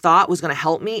thing that I thought was going to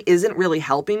help me isn't really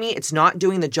helping me. It's not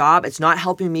doing the job. It's not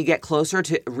helping me get closer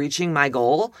to reaching my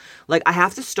goal. Like, I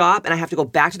have to stop and I have to go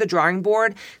back to the drawing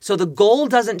board. So the goal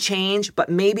doesn't change, but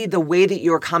maybe the way that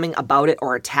you're coming about it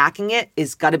or attacking it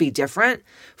is got to be different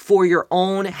for your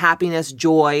own happiness,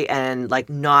 joy, and like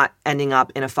not ending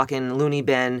up in a fucking loony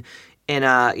bin in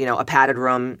a padded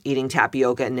room eating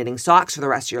tapioca and knitting socks for the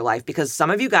rest of your life. Because some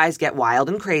of you guys get wild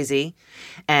and crazy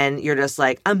and you're just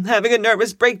like, I'm having a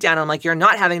nervous breakdown. I'm like, you're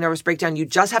not having a nervous breakdown. You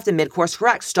just have to mid-course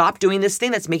correct. Stop doing this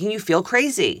thing that's making you feel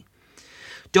crazy.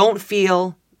 Don't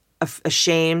feel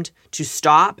ashamed to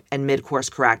stop and mid-course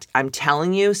correct. I'm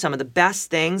telling you, some of the best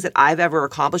things that I've ever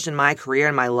accomplished in my career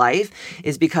and my life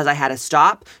is because I had to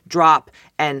stop, drop,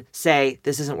 and say,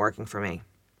 this isn't working for me.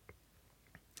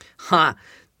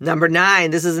 Number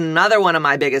 9, this is another one of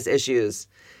my biggest issues.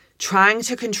 Trying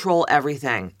to control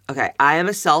everything. Okay, I am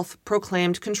a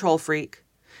self-proclaimed control freak,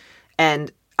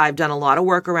 and I've done a lot of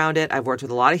work around it. I've worked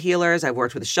with a lot of healers. I've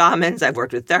worked with shamans. I've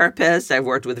worked with therapists. I've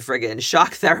worked with friggin'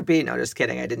 shock therapy. No, just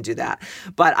kidding. I didn't do that.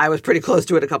 But I was pretty close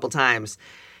to it a couple times.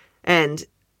 And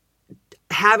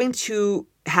having to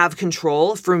have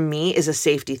control for me is a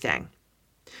safety thing.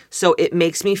 So it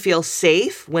makes me feel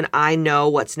safe when I know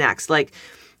what's next. Like,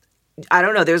 I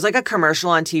don't know, there's like a commercial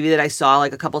on TV that I saw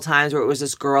like a couple times where it was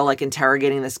this girl like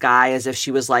interrogating this guy as if she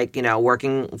was like,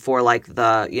 working for like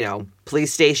the,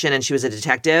 police station and she was a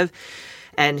detective.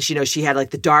 And, she had like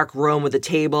the dark room with the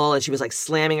table and she was like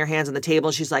slamming her hands on the table.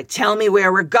 And she's like, tell me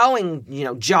where we're going,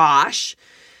 Josh.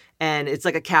 And it's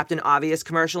like a Captain Obvious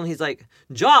commercial. And he's like,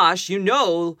 Josh,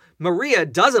 Maria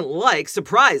doesn't like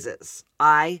surprises.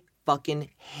 I fucking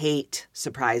hate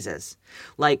surprises.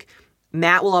 Like,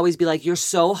 Matt will always be like, you're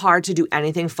so hard to do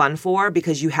anything fun for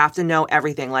because you have to know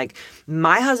everything. Like,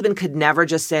 my husband could never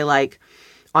just say, like,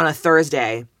 on a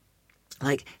Thursday,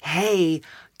 like, hey,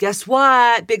 guess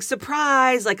what? Big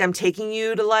surprise. Like, I'm taking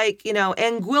you to, like,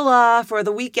 Anguilla for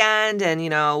the weekend and,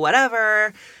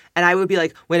 whatever. And I would be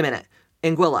like, wait a minute.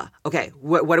 Anguilla. Okay,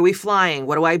 what are we flying?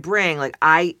 What do I bring? Like,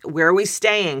 where are we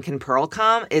staying? Can Pearl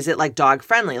come? Is it, like, dog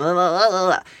friendly?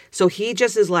 So he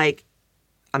just is like,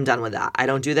 I'm done with that. I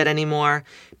don't do that anymore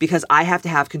because I have to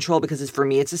have control because for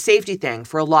me, it's a safety thing.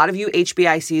 For a lot of you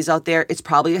HBICs out there, it's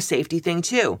probably a safety thing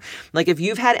too. Like if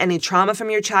you've had any trauma from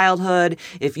your childhood,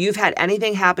 if you've had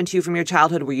anything happen to you from your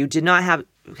childhood where you did not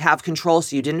have control,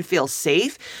 so you didn't feel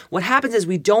safe, what happens is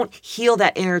we don't heal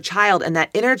that inner child and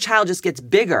that inner child just gets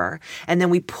bigger. And then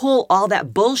we pull all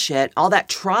that bullshit, all that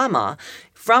trauma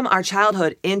from our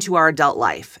childhood into our adult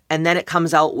life. And then it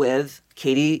comes out with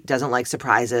Katie doesn't like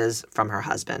surprises from her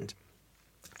husband.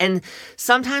 And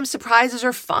sometimes surprises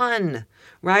are fun,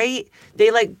 right?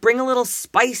 They like bring a little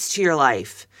spice to your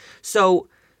life. So,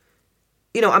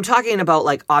 I'm talking about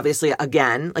like, obviously,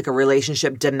 again, like a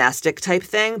relationship, domestic type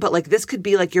thing, but like this could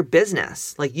be like your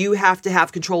business. Like you have to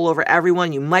have control over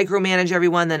everyone. You micromanage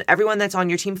everyone. Then everyone that's on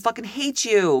your team fucking hates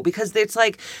you because it's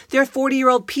like they're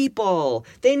 40-year-old people.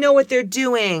 They know what they're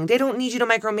doing. They don't need you to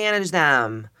micromanage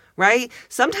them. Right?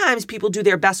 Sometimes people do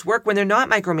their best work when they're not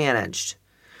micromanaged.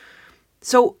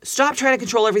 So stop trying to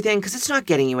control everything because it's not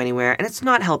getting you anywhere and it's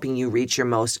not helping you reach your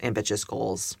most ambitious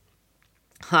goals.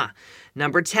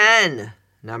 Number 10.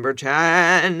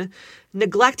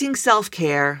 Neglecting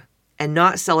self-care and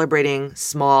not celebrating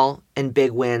small and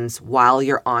big wins while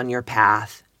you're on your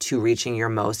path to reaching your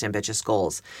most ambitious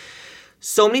goals.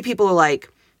 So many people are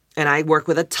like, and I work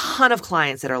with a ton of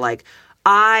clients that are like,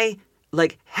 I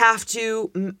have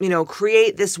to,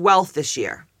 create this wealth this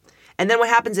year. And then what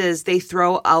happens is they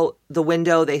throw out the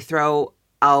window, they throw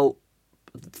out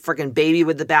freaking baby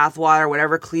with the bathwater,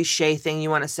 whatever cliche thing you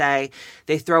want to say.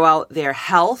 They throw out their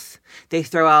health. They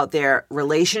throw out their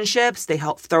relationships. They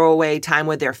throw away time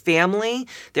with their family.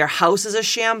 Their house is a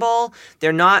shamble.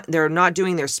 They're not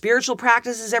doing their spiritual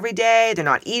practices every day. They're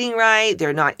not eating right.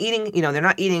 They're not eating, they're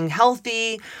not eating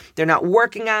healthy. They're not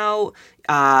working out.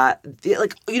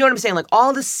 You know what I'm saying? Like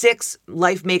all the 6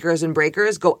 life makers and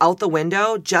breakers go out the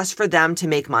window just for them to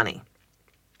make money.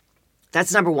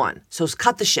 That's number 1. So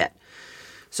cut the shit.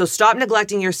 So stop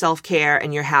neglecting your self-care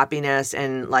and your happiness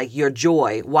and like your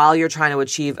joy while you're trying to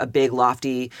achieve a big,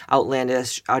 lofty,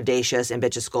 outlandish, audacious,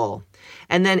 ambitious goal.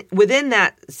 And then within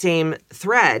that same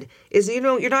thread is,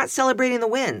 you're not celebrating the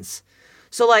wins.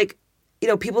 So like,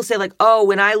 people say like, oh,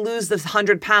 when I lose the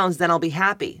 100 pounds, then I'll be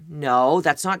happy. No,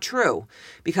 that's not true.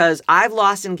 Because I've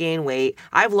lost and gained weight.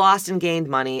 I've lost and gained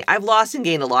money. I've lost and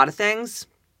gained a lot of things.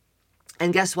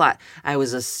 And guess what? I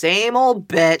was the same old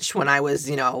bitch when I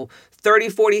was, 30,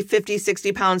 40, 50,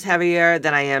 60 pounds heavier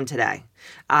than I am today.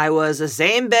 I was the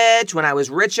same bitch when I was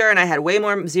richer and I had way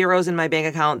more zeros in my bank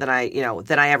account than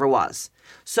I ever was.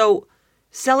 So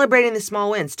celebrating the small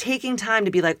wins, taking time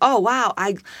to be like, oh, wow,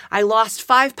 I lost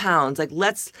 5 pounds. Like,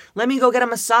 let me go get a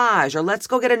massage, or let's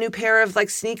go get a new pair of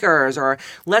like sneakers, or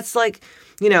let's it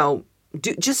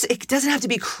doesn't have to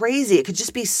be crazy. It could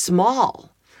just be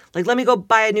small. Like, let me go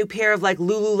buy a new pair of like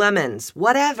Lululemons,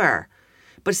 whatever.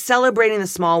 But celebrating the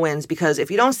small wins, because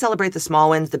if you don't celebrate the small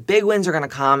wins, the big wins are going to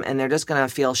come and they're just going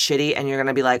to feel shitty. And you're going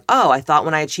to be like, oh, I thought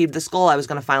when I achieved this goal, I was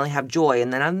going to finally have joy.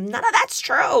 And then none of that's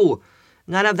true.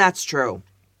 None of that's true.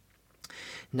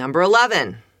 Number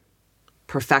 11,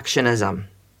 perfectionism.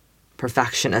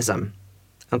 Perfectionism.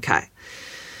 Okay.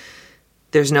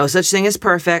 There's no such thing as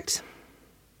perfect.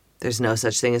 There's no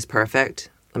such thing as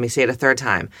perfect. Let me say it a third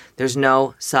time. There's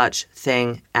no such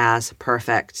thing as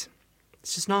perfect.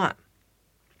 It's just not.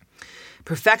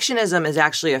 Perfectionism is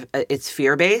actually, it's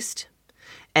fear-based,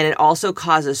 and it also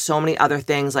causes so many other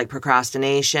things like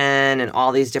procrastination and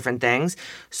all these different things.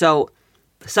 So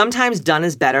sometimes done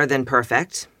is better than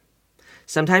perfect.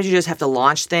 Sometimes you just have to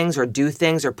launch things or do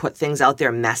things or put things out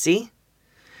there messy.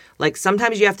 Like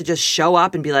sometimes you have to just show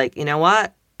up and be like, you know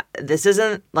what? This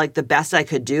isn't like the best I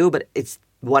could do, but it's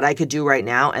what I could do right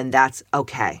now, and that's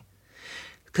okay.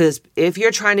 Because if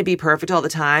you're trying to be perfect all the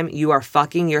time, you are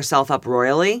fucking yourself up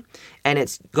royally, and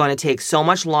it's going to take so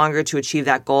much longer to achieve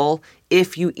that goal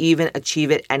if you even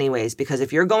achieve it anyways. Because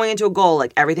if you're going into a goal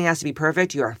like everything has to be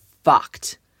perfect, you are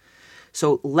fucked.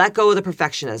 So let go of the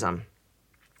perfectionism.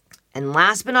 And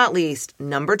last but not least,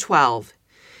 number 12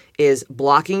 is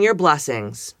blocking your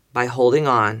blessings by holding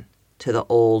on to the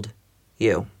old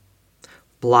you.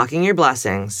 Blocking your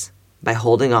blessings by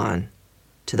holding on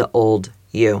to the old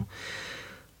you.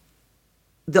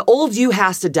 The old you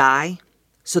has to die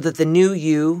so that the new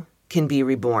you can be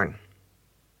reborn.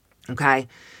 Okay?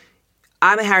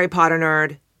 I'm a Harry Potter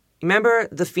nerd. Remember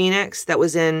the Phoenix that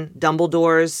was in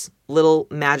Dumbledore's little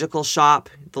magical shop,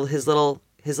 his little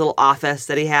office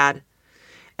that he had?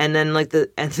 And then I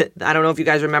don't know if you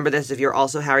guys remember this, if you're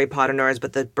also Harry Potter nerds,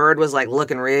 but the bird was like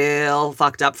looking real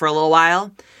fucked up for a little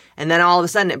while. And then all of a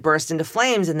sudden it burst into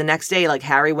flames. And the next day, like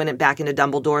Harry went back into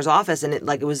Dumbledore's office and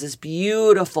it was this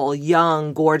beautiful,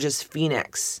 young, gorgeous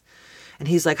phoenix. And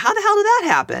he's like, how the hell did that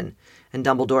happen? And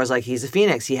Dumbledore's like, he's a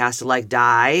phoenix. He has to like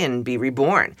die and be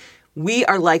reborn. We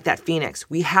are like that phoenix.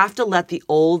 We have to let the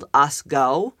old us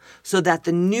go so that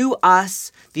the new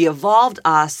us, the evolved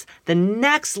us, the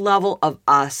next level of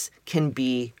us can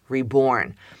be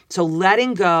reborn. So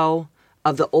letting go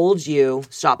of the old you,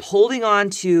 stop holding on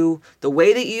to the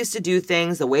way that you used to do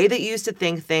things, the way that you used to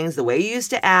think things, the way you used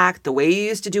to act, the way you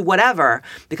used to do whatever,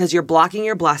 because you're blocking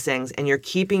your blessings and you're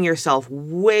keeping yourself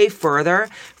way further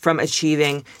from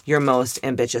achieving your most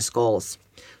ambitious goals.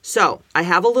 So I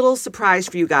have a little surprise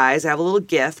for you guys. I have a little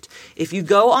gift. If you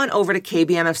go on over to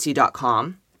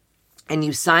kbmfc.com and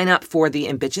you sign up for the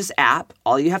Ambitious app,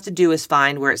 all you have to do is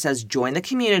find where it says join the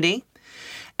community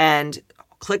and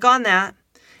click on that,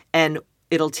 and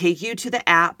it'll take you to the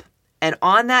app. And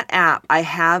on that app, I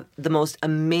have the most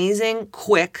amazing,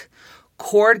 quick,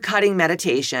 cord-cutting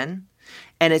meditation.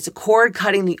 And it's a cord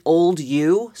cutting the old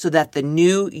you so that the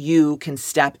new you can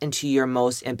step into your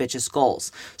most ambitious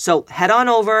goals. So head on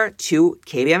over to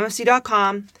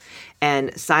kbmfc.com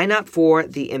and sign up for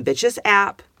the Ambitious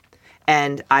app,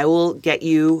 and I will get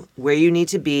you where you need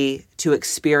to be to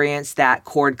experience that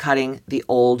cord cutting the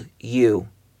old you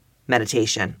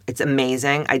meditation. It's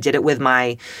amazing. I did it with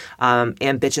my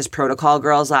Ambitious Protocol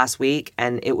girls last week,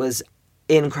 and it was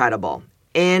incredible.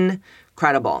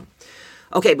 Incredible.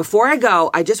 Okay, before I go,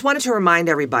 I just wanted to remind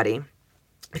everybody,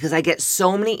 because I get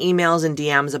so many emails and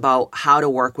DMs about how to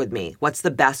work with me. What's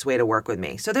the best way to work with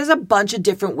me? So there's a bunch of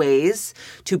different ways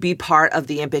to be part of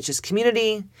the Ambitious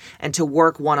community and to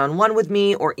work one-on-one with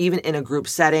me, or even in a group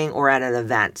setting or at an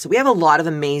event. So we have a lot of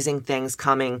amazing things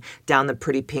coming down the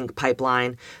Pretty Pink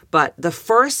pipeline. But the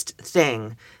first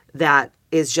thing that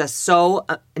is just so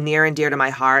near and dear to my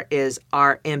heart is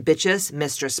our Ambitious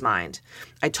Mistress Mind.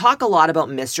 I talk a lot about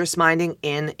mistress minding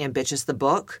in Ambitious the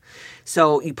book,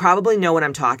 so you probably know what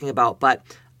I'm talking about, but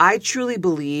I truly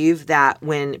believe that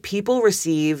when people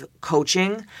receive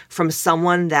coaching from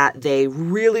someone that they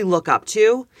really look up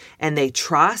to and they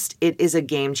trust, it is a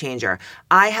game changer.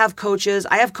 I have coaches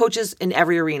in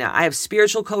every arena. I have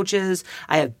spiritual coaches,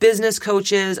 I have business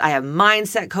coaches, I have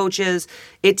mindset coaches.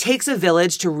 It takes a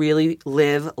village to really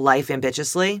live life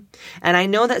ambitiously. And I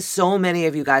know that so many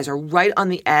of you guys are right on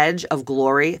the edge of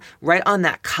glory, right on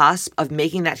that cusp of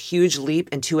making that huge leap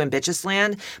into ambitious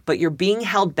land, but you're being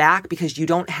held back because you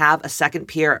don't have a second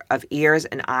pair of ears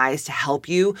and eyes to help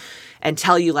you and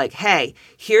tell you like, hey,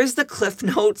 here's the cliff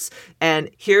notes and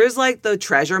here's like the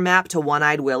treasure map to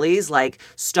One-Eyed Willie's. Like,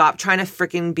 stop trying to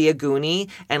freaking be a goonie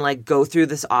and like go through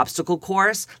this obstacle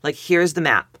course. Like, here's the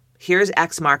map. Here's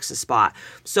X marks the spot.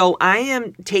 So I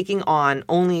am taking on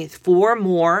only 4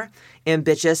 more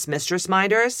Ambitious Mistress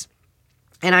Minders,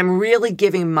 and I'm really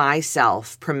giving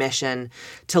myself permission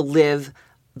to live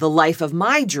the life of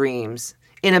my dreams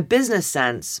in a business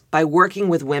sense by working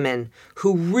with women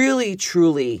who really,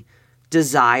 truly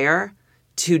desire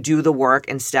to do the work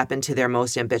and step into their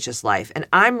most ambitious life. And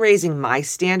I'm raising my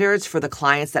standards for the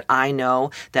clients that I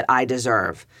know that I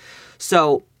deserve.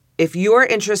 So if you're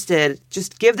interested,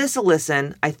 just give this a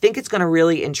listen. I think it's going to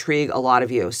really intrigue a lot of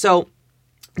you. So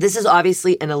this is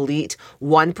obviously an elite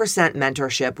 1%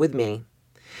 mentorship with me.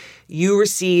 You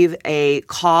receive a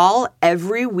call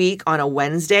every week on a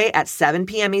Wednesday at 7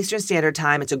 p.m. Eastern Standard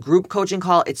Time. It's a group coaching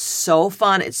call. It's so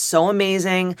fun. It's so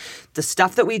amazing. The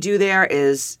stuff that we do there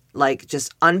is like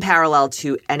just unparalleled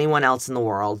to anyone else in the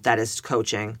world that is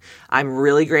coaching. I'm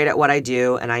really great at what I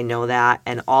do, and I know that.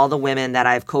 And all the women that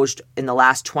I've coached in the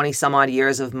last 20 some odd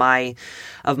years of my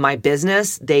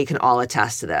business, they can all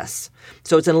attest to this.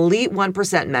 So it's an elite 1%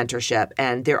 mentorship,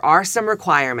 and there are some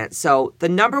requirements. So the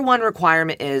number one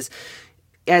requirement is,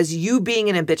 as you being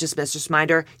an Ambitious Mistress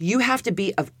Minder, you have to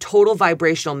be a total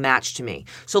vibrational match to me.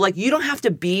 So like, you don't have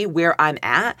to be where I'm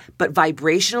at, but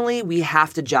vibrationally, we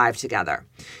have to jive together.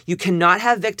 You cannot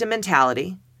have victim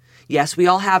mentality. Yes, we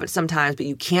all have it sometimes, but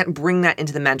you can't bring that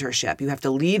into the mentorship. You have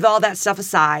to leave all that stuff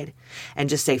aside and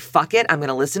just say, fuck it, I'm going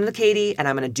to listen to Katie and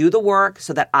I'm going to do the work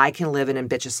so that I can live an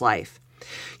ambitious life.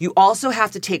 You also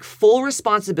have to take full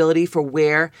responsibility for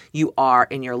where you are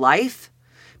in your life,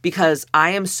 because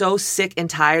I am so sick and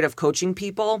tired of coaching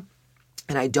people,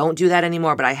 and I don't do that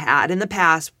anymore, but I had in the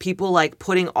past people like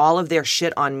putting all of their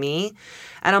shit on me.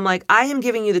 And I'm like, I am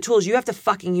giving you the tools. You have to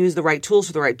fucking use the right tools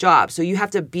for the right job. So you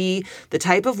have to be the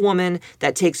type of woman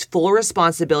that takes full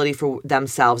responsibility for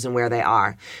themselves and where they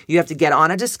are. You have to get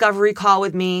on a discovery call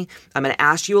with me. I'm going to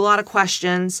ask you a lot of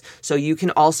questions. So you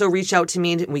can also reach out to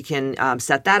me and we can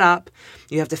set that up.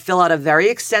 You have to fill out a very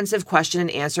extensive question and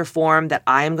answer form that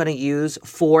I am going to use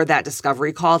for that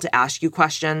discovery call to ask you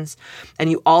questions.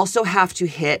 And you also have to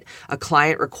hit a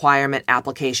client requirement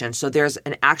application. So there's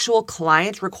an actual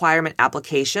client requirement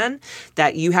application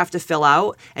that you have to fill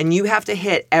out, and you have to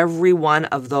hit every one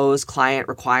of those client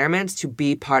requirements to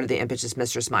be part of the Ambitious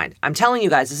Mistress Mind. I'm telling you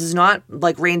guys, this is not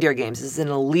like reindeer games. This is an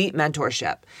elite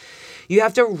mentorship. You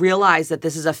have to realize that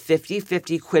this is a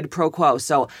 50-50 quid pro quo.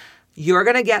 So you're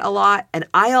going to get a lot, and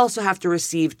I also have to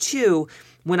receive too.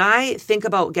 When I think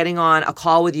about getting on a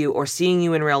call with you or seeing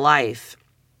you in real life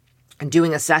and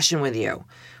doing a session with you,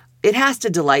 it has to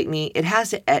delight me. It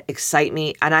has to excite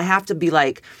me. And I have to be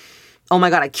like, oh my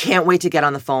God, I can't wait to get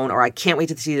on the phone, or I can't wait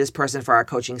to see this person for our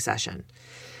coaching session.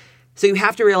 So you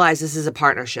have to realize this is a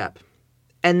partnership.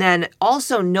 And then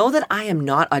also know that I am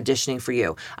not auditioning for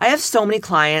you. I have so many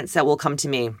clients that will come to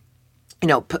me, you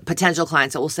know, potential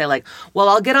clients that will say like, well,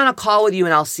 I'll get on a call with you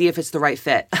and I'll see if it's the right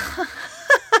fit.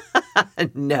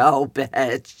 No,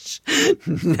 bitch.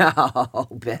 No,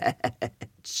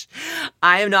 bitch.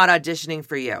 I am not auditioning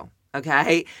for you,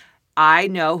 okay? I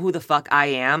know who the fuck I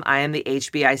am. I am the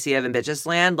HBIC of Ambitious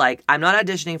Land. Like, I'm not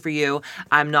auditioning for you.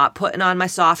 I'm not putting on my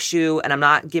soft shoe, and I'm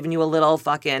not giving you a little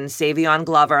fucking Savion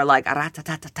Glover like,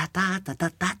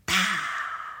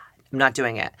 I'm not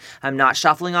doing it. I'm not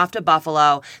shuffling off to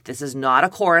Buffalo. This is not a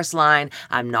chorus line.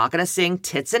 I'm not going to sing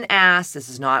tits and ass. This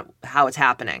is not how it's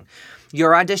happening.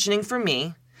 You're auditioning for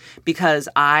me because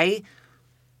I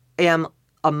am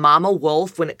a mama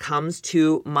wolf when it comes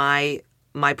to my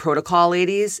protocol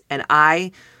ladies, and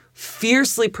I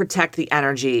fiercely protect the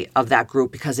energy of that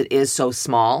group because it is so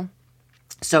small.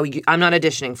 So I'm not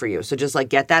auditioning for you. So just like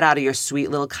get that out of your sweet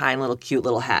little, kind little, cute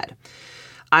little head.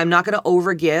 I'm not going to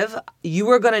overgive. You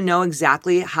are going to know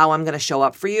exactly how I'm going to show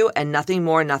up for you, and nothing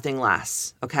more, nothing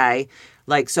less. Okay.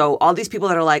 Like, so all these people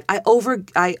that are like, I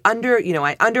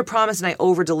under promise and I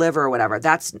over deliver or whatever.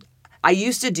 I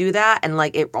used to do that, and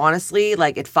like it honestly,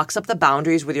 like it fucks up the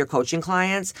boundaries with your coaching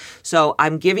clients. So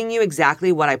I'm giving you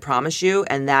exactly what I promise you,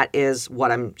 and that is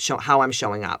what how I'm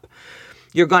showing up.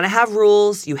 You're going to have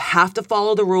rules. You have to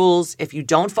follow the rules. If you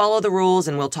don't follow the rules,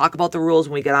 and we'll talk about the rules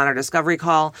when we get on our discovery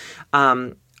call,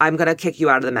 I'm going to kick you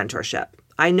out of the mentorship.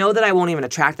 I know that I won't even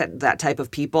attract that type of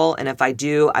people, and if I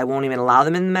do, I won't even allow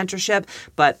them in the mentorship.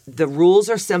 But the rules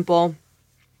are simple,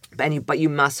 but you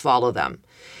must follow them.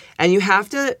 And you have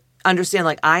to understand,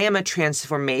 like, I am a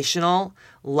transformational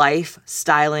life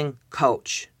styling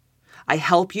coach. I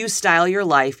help you style your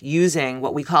life using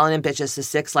what we call in Ambitious the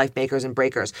 6 life makers and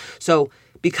breakers. So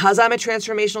because I'm a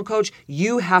transformational coach,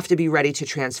 you have to be ready to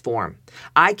transform.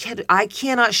 I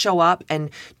cannot show up and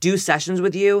do sessions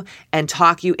with you and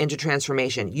talk you into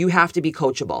transformation. You have to be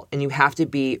coachable, and you have to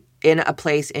be in a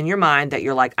place in your mind that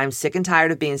you're like, I'm sick and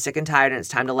tired of being sick and tired, and it's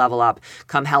time to level up.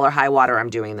 Come hell or high water, I'm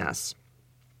doing this.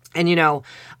 And,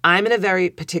 I'm in a very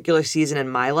particular season in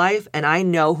my life, and I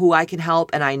know who I can help,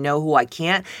 and I know who I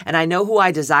can't, and I know who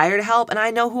I desire to help, and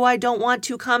I know who I don't want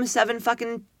to come 7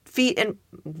 fucking feet and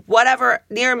whatever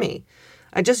near me.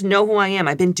 I just know who I am.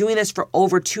 I've been doing this for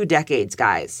over 2 decades,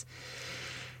 guys.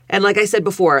 And like I said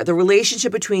before, the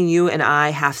relationship between you and I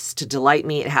has to delight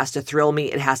me. It has to thrill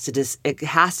me. It has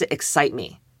to excite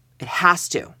me. It has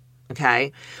to.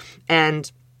 Okay. And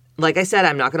like I said,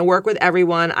 I'm not going to work with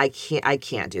everyone. I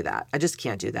can't do that. I just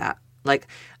can't do that. Like,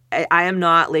 I am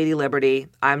not Lady Liberty.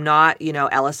 I'm not,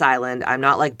 Ellis Island. I'm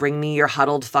not like, bring me your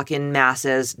huddled fucking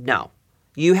masses. No.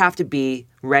 You have to be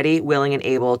ready, willing, and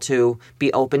able to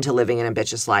be open to living an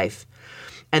ambitious life.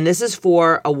 And this is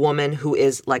for a woman who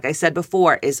is, like I said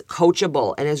before, is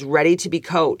coachable and is ready to be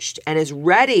coached and is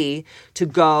ready to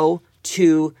go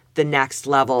to the next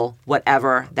level,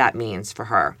 whatever that means for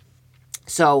her.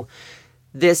 So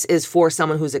this is for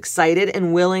someone who's excited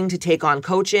and willing to take on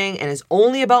coaching and is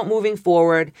only about moving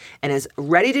forward and is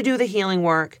ready to do the healing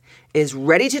work, is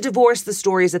ready to divorce the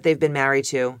stories that they've been married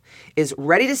to, is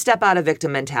ready to step out of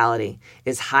victim mentality,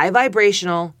 is high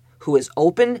vibrational, who is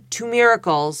open to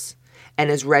miracles, and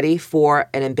is ready for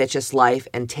an ambitious life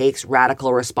and takes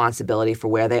radical responsibility for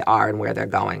where they are and where they're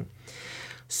going.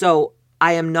 So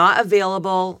I am not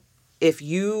available. If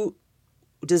you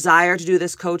desire to do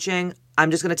this coaching, I'm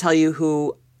just going to tell you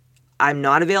who I'm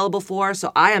not available for.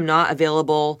 So I am not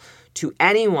available to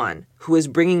anyone who is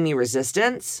bringing me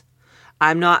resistance.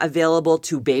 I'm not available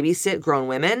to babysit grown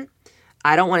women.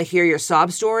 I don't want to hear your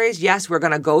sob stories. Yes, we're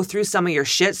going to go through some of your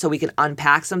shit so we can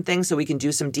unpack some things, so we can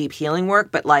do some deep healing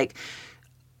work. But like,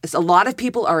 a lot of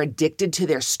people are addicted to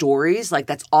their stories. Like,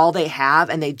 that's all they have.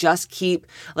 And they just keep,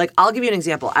 like, I'll give you an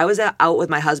example. I was out with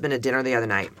my husband at dinner the other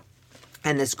night.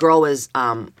 And this girl was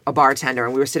a bartender,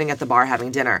 and we were sitting at the bar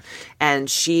having dinner. And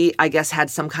she, I guess,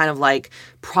 had some kind of like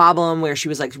problem where she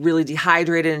was like really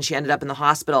dehydrated, and she ended up in the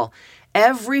hospital.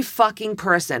 Every fucking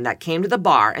person that came to the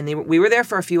bar, and we were there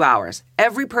for a few hours,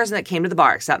 every person that came to the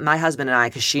bar, except my husband and I,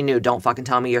 because she knew, don't fucking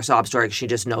tell me your sob story because she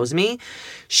just knows me.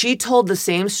 She told the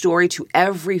same story to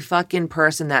every fucking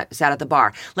person that sat at the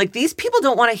bar. Like, these people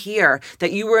don't want to hear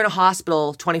that you were in a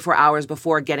hospital 24 hours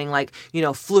before getting like,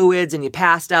 fluids, and you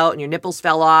passed out and your nipples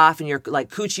fell off and your like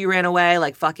coochie ran away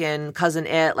like fucking Cousin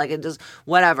It. Like, it just,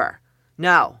 whatever.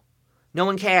 No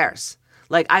one cares.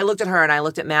 Like, I looked at her and I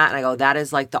looked at Matt and I go, that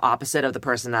is like the opposite of the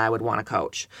person that I would want to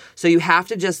coach. So you have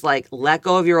to just like let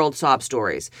go of your old sob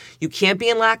stories. You can't be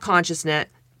in lack consciousness.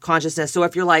 So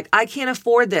if you're like, I can't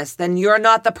afford this, then you're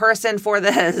not the person for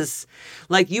this.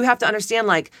 Like, you have to understand,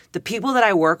 like, the people that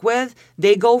I work with,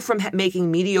 they go from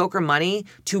making mediocre money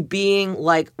to being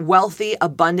like wealthy,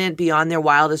 abundant beyond their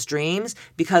wildest dreams,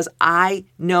 because I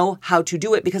know how to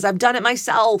do it, because I've done it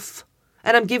myself.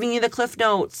 And I'm giving you the cliff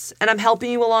notes, and I'm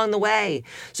helping you along the way.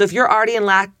 So if you're already in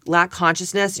lack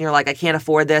consciousness and you're like, I can't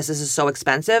afford this is so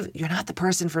expensive, you're not the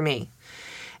person for me.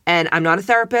 And I'm not a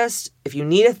therapist. If you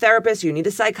need a therapist, you need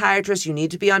a psychiatrist, you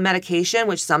need to be on medication,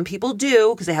 which some people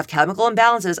do because they have chemical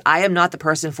imbalances. I am not the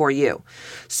person for you.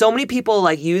 So many people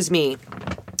like use me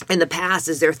in the past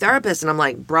as their therapist, and I'm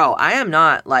like, bro, I am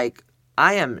not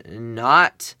I am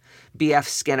not BF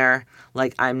Skinner.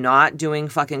 Like, I'm not doing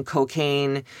fucking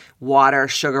cocaine, water,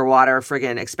 sugar water,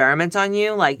 friggin' experiments on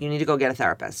you. Like, you need to go get a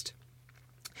therapist.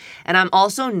 And I'm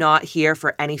also not here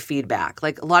for any feedback.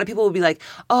 Like, a lot of people will be like,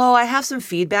 oh, I have some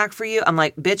feedback for you. I'm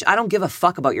like, bitch, I don't give a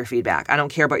fuck about your feedback. I don't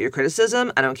care about your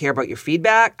criticism. I don't care about your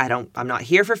feedback. I'm not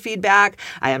here for feedback.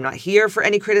 I am not here for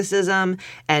any criticism.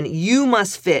 And you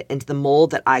must fit into the mold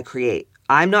that I create.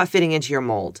 I'm not fitting into your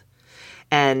mold.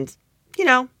 And, you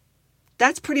know,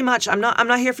 that's pretty much, I'm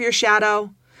not here for your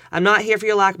shadow. I'm not here for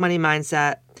your lack money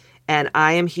mindset. And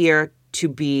I am here to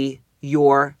be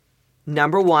your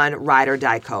number one ride or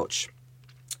die coach.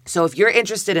 So if you're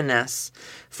interested in this,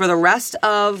 for the rest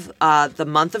of the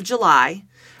month of July,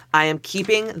 I am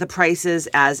keeping the prices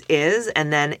as is.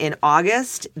 And then in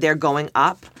August, they're going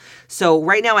up. So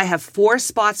right now I have 4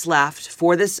 spots left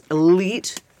for this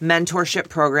elite mentorship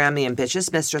program, the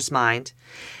Ambitious Mistress Mind.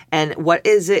 And what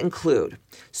does it include?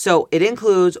 So it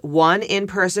includes 1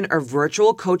 in-person or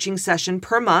virtual coaching session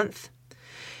per month,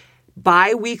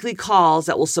 bi-weekly calls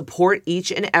that will support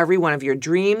each and every one of your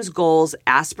dreams, goals,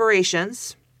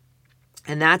 aspirations.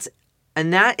 And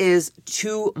that is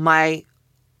to my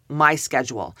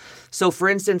schedule. So for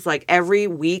instance, like every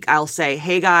week I'll say,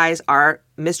 hey guys, our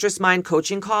Mistress Mind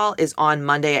coaching call is on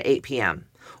Monday at 8 p.m.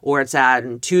 or it's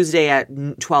at Tuesday at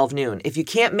 12 noon. If you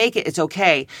can't make it, it's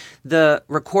okay. The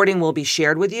recording will be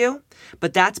shared with you,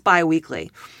 but that's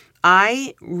bi-weekly.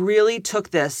 I really took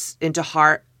this into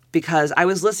heart because I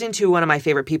was listening to one of my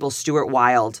favorite people, Stuart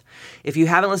Wilde. If you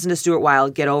haven't listened to Stuart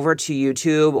Wilde, get over to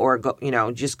YouTube or go,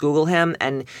 just Google him.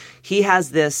 And he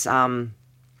has this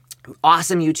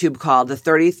awesome YouTube called the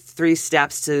 33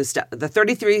 steps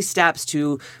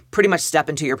to pretty much step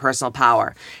into your personal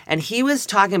power. And he was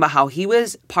talking about how he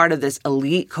was part of this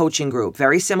elite coaching group,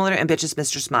 very similar to Ambitious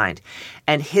Mistress Mind.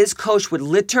 And his coach would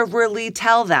literally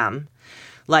tell them,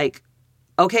 like,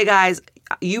 okay, guys,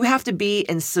 you have to be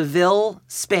in Seville,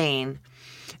 Spain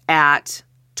at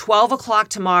 12 o'clock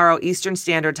tomorrow, Eastern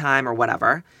Standard Time or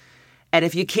whatever. And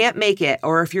if you can't make it,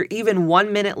 or if you're even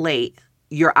 1 minute late,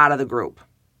 you're out of the group.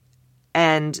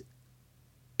 And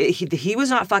he was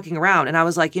not fucking around. And I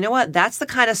was like, you know what? That's the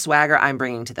kind of swagger I'm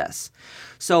bringing to this.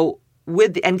 So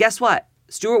and guess what?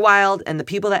 Stuart Wilde and the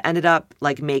people that ended up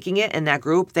like making it in that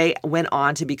group, they went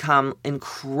on to become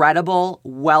incredible,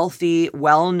 wealthy,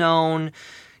 well-known,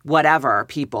 whatever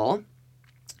people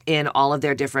in all of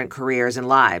their different careers and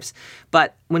lives.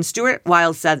 But when Stuart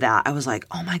Wilde said that, I was like,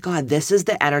 oh my God, this is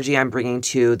the energy I'm bringing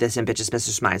to this Ambitious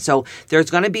Mistress Mind. So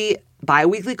there's going to be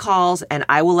bi-weekly calls, and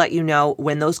I will let you know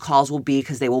when those calls will be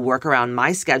because they will work around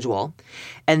my schedule.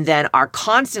 And then our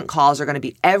constant calls are going to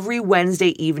be every Wednesday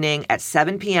evening at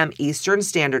 7 p.m. Eastern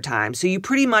Standard Time. So you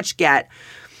pretty much get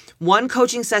 1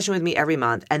 coaching session with me every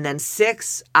month and then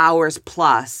 6 hours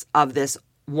plus of this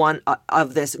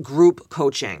group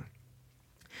coaching.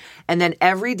 And then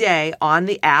every day on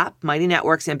the app, Mighty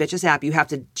Networks Ambitious app, you have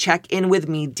to check in with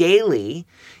me daily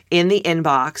in the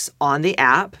inbox on the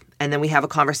app. And then we have a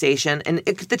conversation. And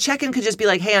the check-in could just be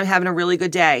like, hey, I'm having a really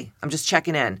good day. I'm just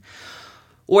checking in.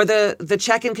 Or the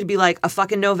check-in could be like a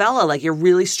fucking novella, like you're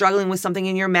really struggling with something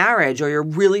in your marriage or you're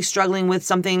really struggling with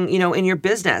something, in your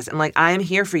business. And like, I am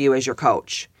here for you as your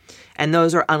coach. And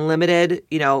those are unlimited,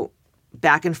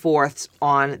 back and forths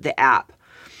on the app.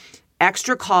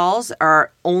 Extra calls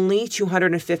are only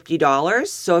 $250.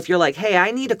 So if you're like, hey,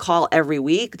 I need a call every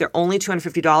week, they're only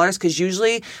 $250 because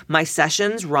usually my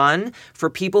sessions run for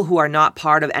people who are not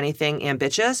part of anything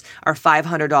ambitious are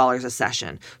 $500 a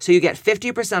session. So you get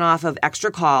 50% off of extra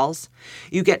calls.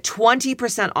 You get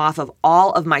 20% off of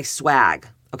all of my swag.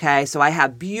 Okay, so I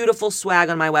have beautiful swag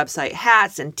on my website,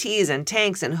 hats and tees and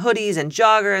tanks and hoodies and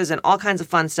joggers and all kinds of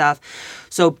fun stuff.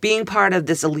 So being part of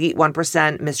this elite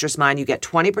 1% Mistress Mind, you get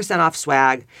 20% off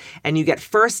swag and you get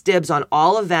first dibs on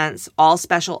all events, all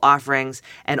special offerings,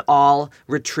 and all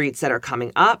retreats that are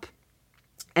coming up.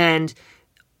 And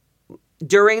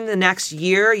during the next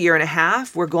year and a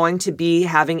half, we're going to be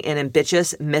having an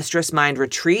Ambitious Mistress Mind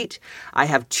retreat. I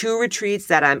have 2 retreats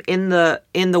that I'm in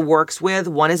the works with.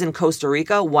 One is in Costa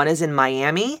Rica, one is in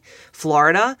Miami,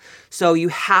 Florida. So you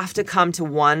have to come to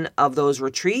one of those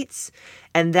retreats.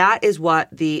 And that is what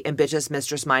the Ambitious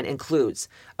Mistress Mind includes.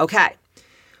 Okay,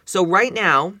 so right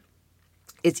now,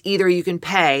 it's either you can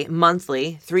pay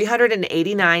monthly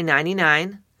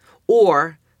 $389.99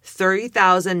 or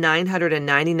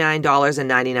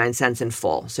 $30,999.99 in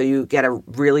full. So you get a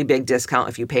really big discount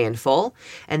if you pay in full.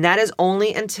 And that is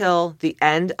only until the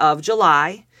end of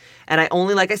July. And I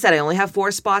only have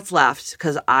 4 spots left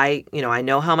because I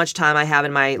know how much time I have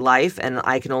in my life and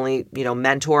I can only,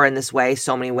 mentor in this way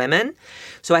so many women.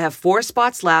 So I have 4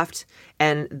 spots left.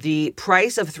 And the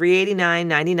price of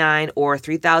 $389.99 or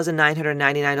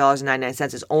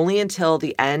 $3,999.99 is only until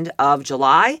the end of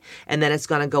July. And then it's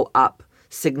going to go up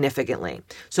significantly.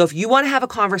 So if you want to have a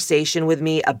conversation with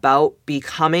me about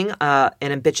becoming an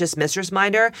ambitious mistress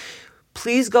minder,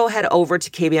 please go head over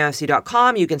to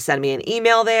kbmfc.com. You can send me an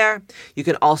email there. You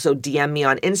can also DM me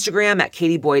on Instagram at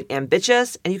Katie Boyd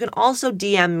Ambitious. And you can also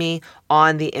DM me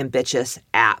on the Ambitious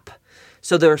app.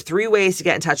 So there are 3 ways to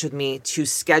get in touch with me to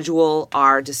schedule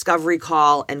our discovery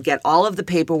call and get all of the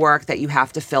paperwork that you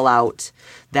have to fill out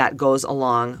that goes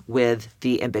along with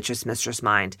the Ambitious Mistress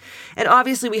Mind. And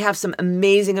obviously we have some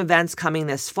amazing events coming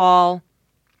this fall.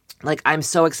 Like, I'm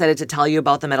so excited to tell you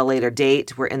about them at a later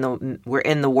date. We're in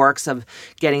the works of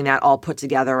getting that all put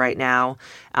together right now.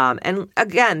 And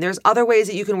again, there's other ways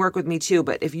that you can work with me too.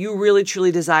 But if you really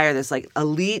truly desire this like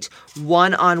elite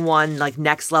one-on-one, like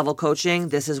next level coaching,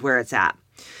 this is where it's at.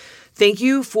 Thank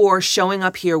you for showing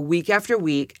up here week after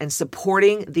week and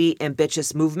supporting the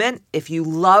Ambitious movement. If you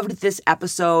loved this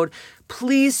episode,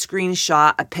 please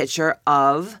screenshot a picture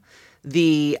of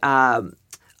the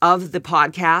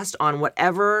podcast on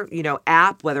whatever,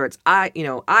 app, whether it's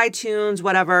iTunes,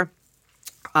 whatever.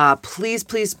 Please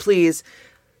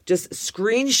just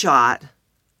screenshot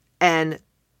and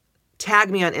tag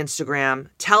me on Instagram.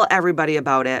 Tell everybody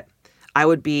about it. I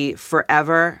would be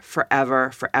forever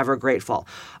grateful.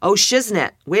 Oh,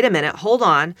 shiznit. Wait a minute. Hold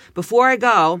on. Before I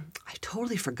go, I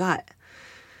totally forgot.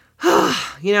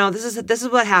 This is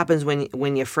what happens when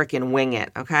you freaking wing it.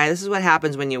 Okay. This is what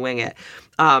happens when you wing it.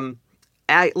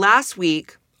 Last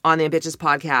week on the Ambitious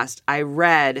podcast, I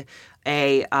read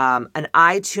an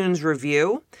iTunes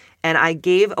review and I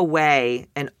gave away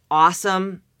an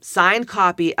awesome signed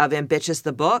copy of Ambitious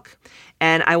the book.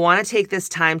 And I want to take this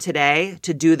time today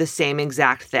to do the same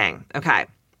exact thing. Okay.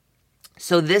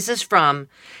 So this is from,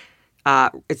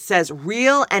 it says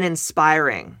real and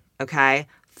inspiring. Okay.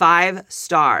 5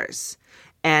 stars.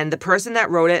 And the person that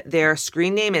wrote it, their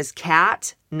screen name is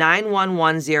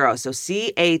Cat9110. So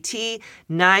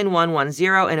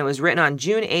CAT9110. And it was written on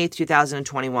June 8th,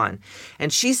 2021.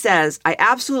 And she says, I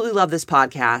absolutely love this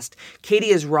podcast. Katie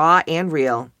is raw and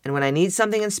real. And when I need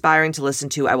something inspiring to listen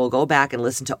to, I will go back and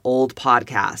listen to old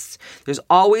podcasts. There's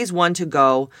always one to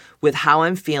go with how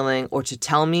I'm feeling or to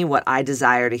tell me what I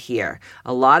desire to hear.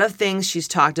 A lot of things she's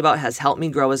talked about has helped me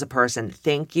grow as a person.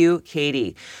 Thank you,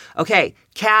 Katie. Okay,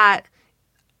 Kat,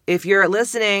 if you're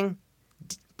listening,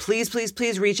 please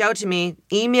reach out to me.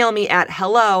 Email me at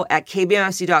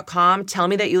hello@kbmfc.com. Tell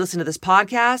me that you listen to this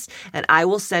podcast, and I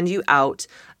will send you out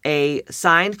a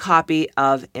signed copy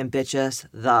of Ambitious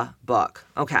the book.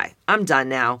 Okay, I'm done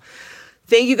now.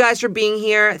 Thank you guys for being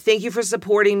here. Thank you for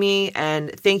supporting me.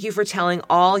 And thank you for telling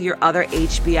all your other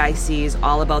HBICs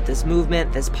all about this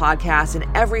movement, this podcast, and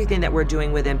everything that we're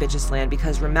doing with Ambitious Land.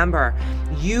 Because remember,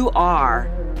 you are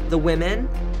the women.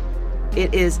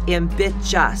 It is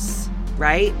ambitious,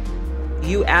 right?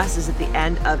 US is at the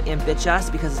end of ambitious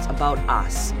because it's about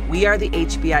us. We are the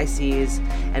HBICs,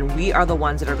 and we are the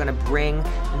ones that are going to bring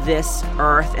this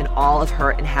earth and all of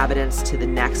her inhabitants to the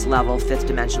next level, 5th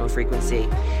dimensional frequency,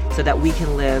 so that we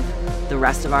can live the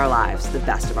rest of our lives, the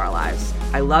best of our lives.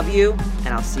 I love you,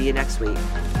 and I'll see you next week.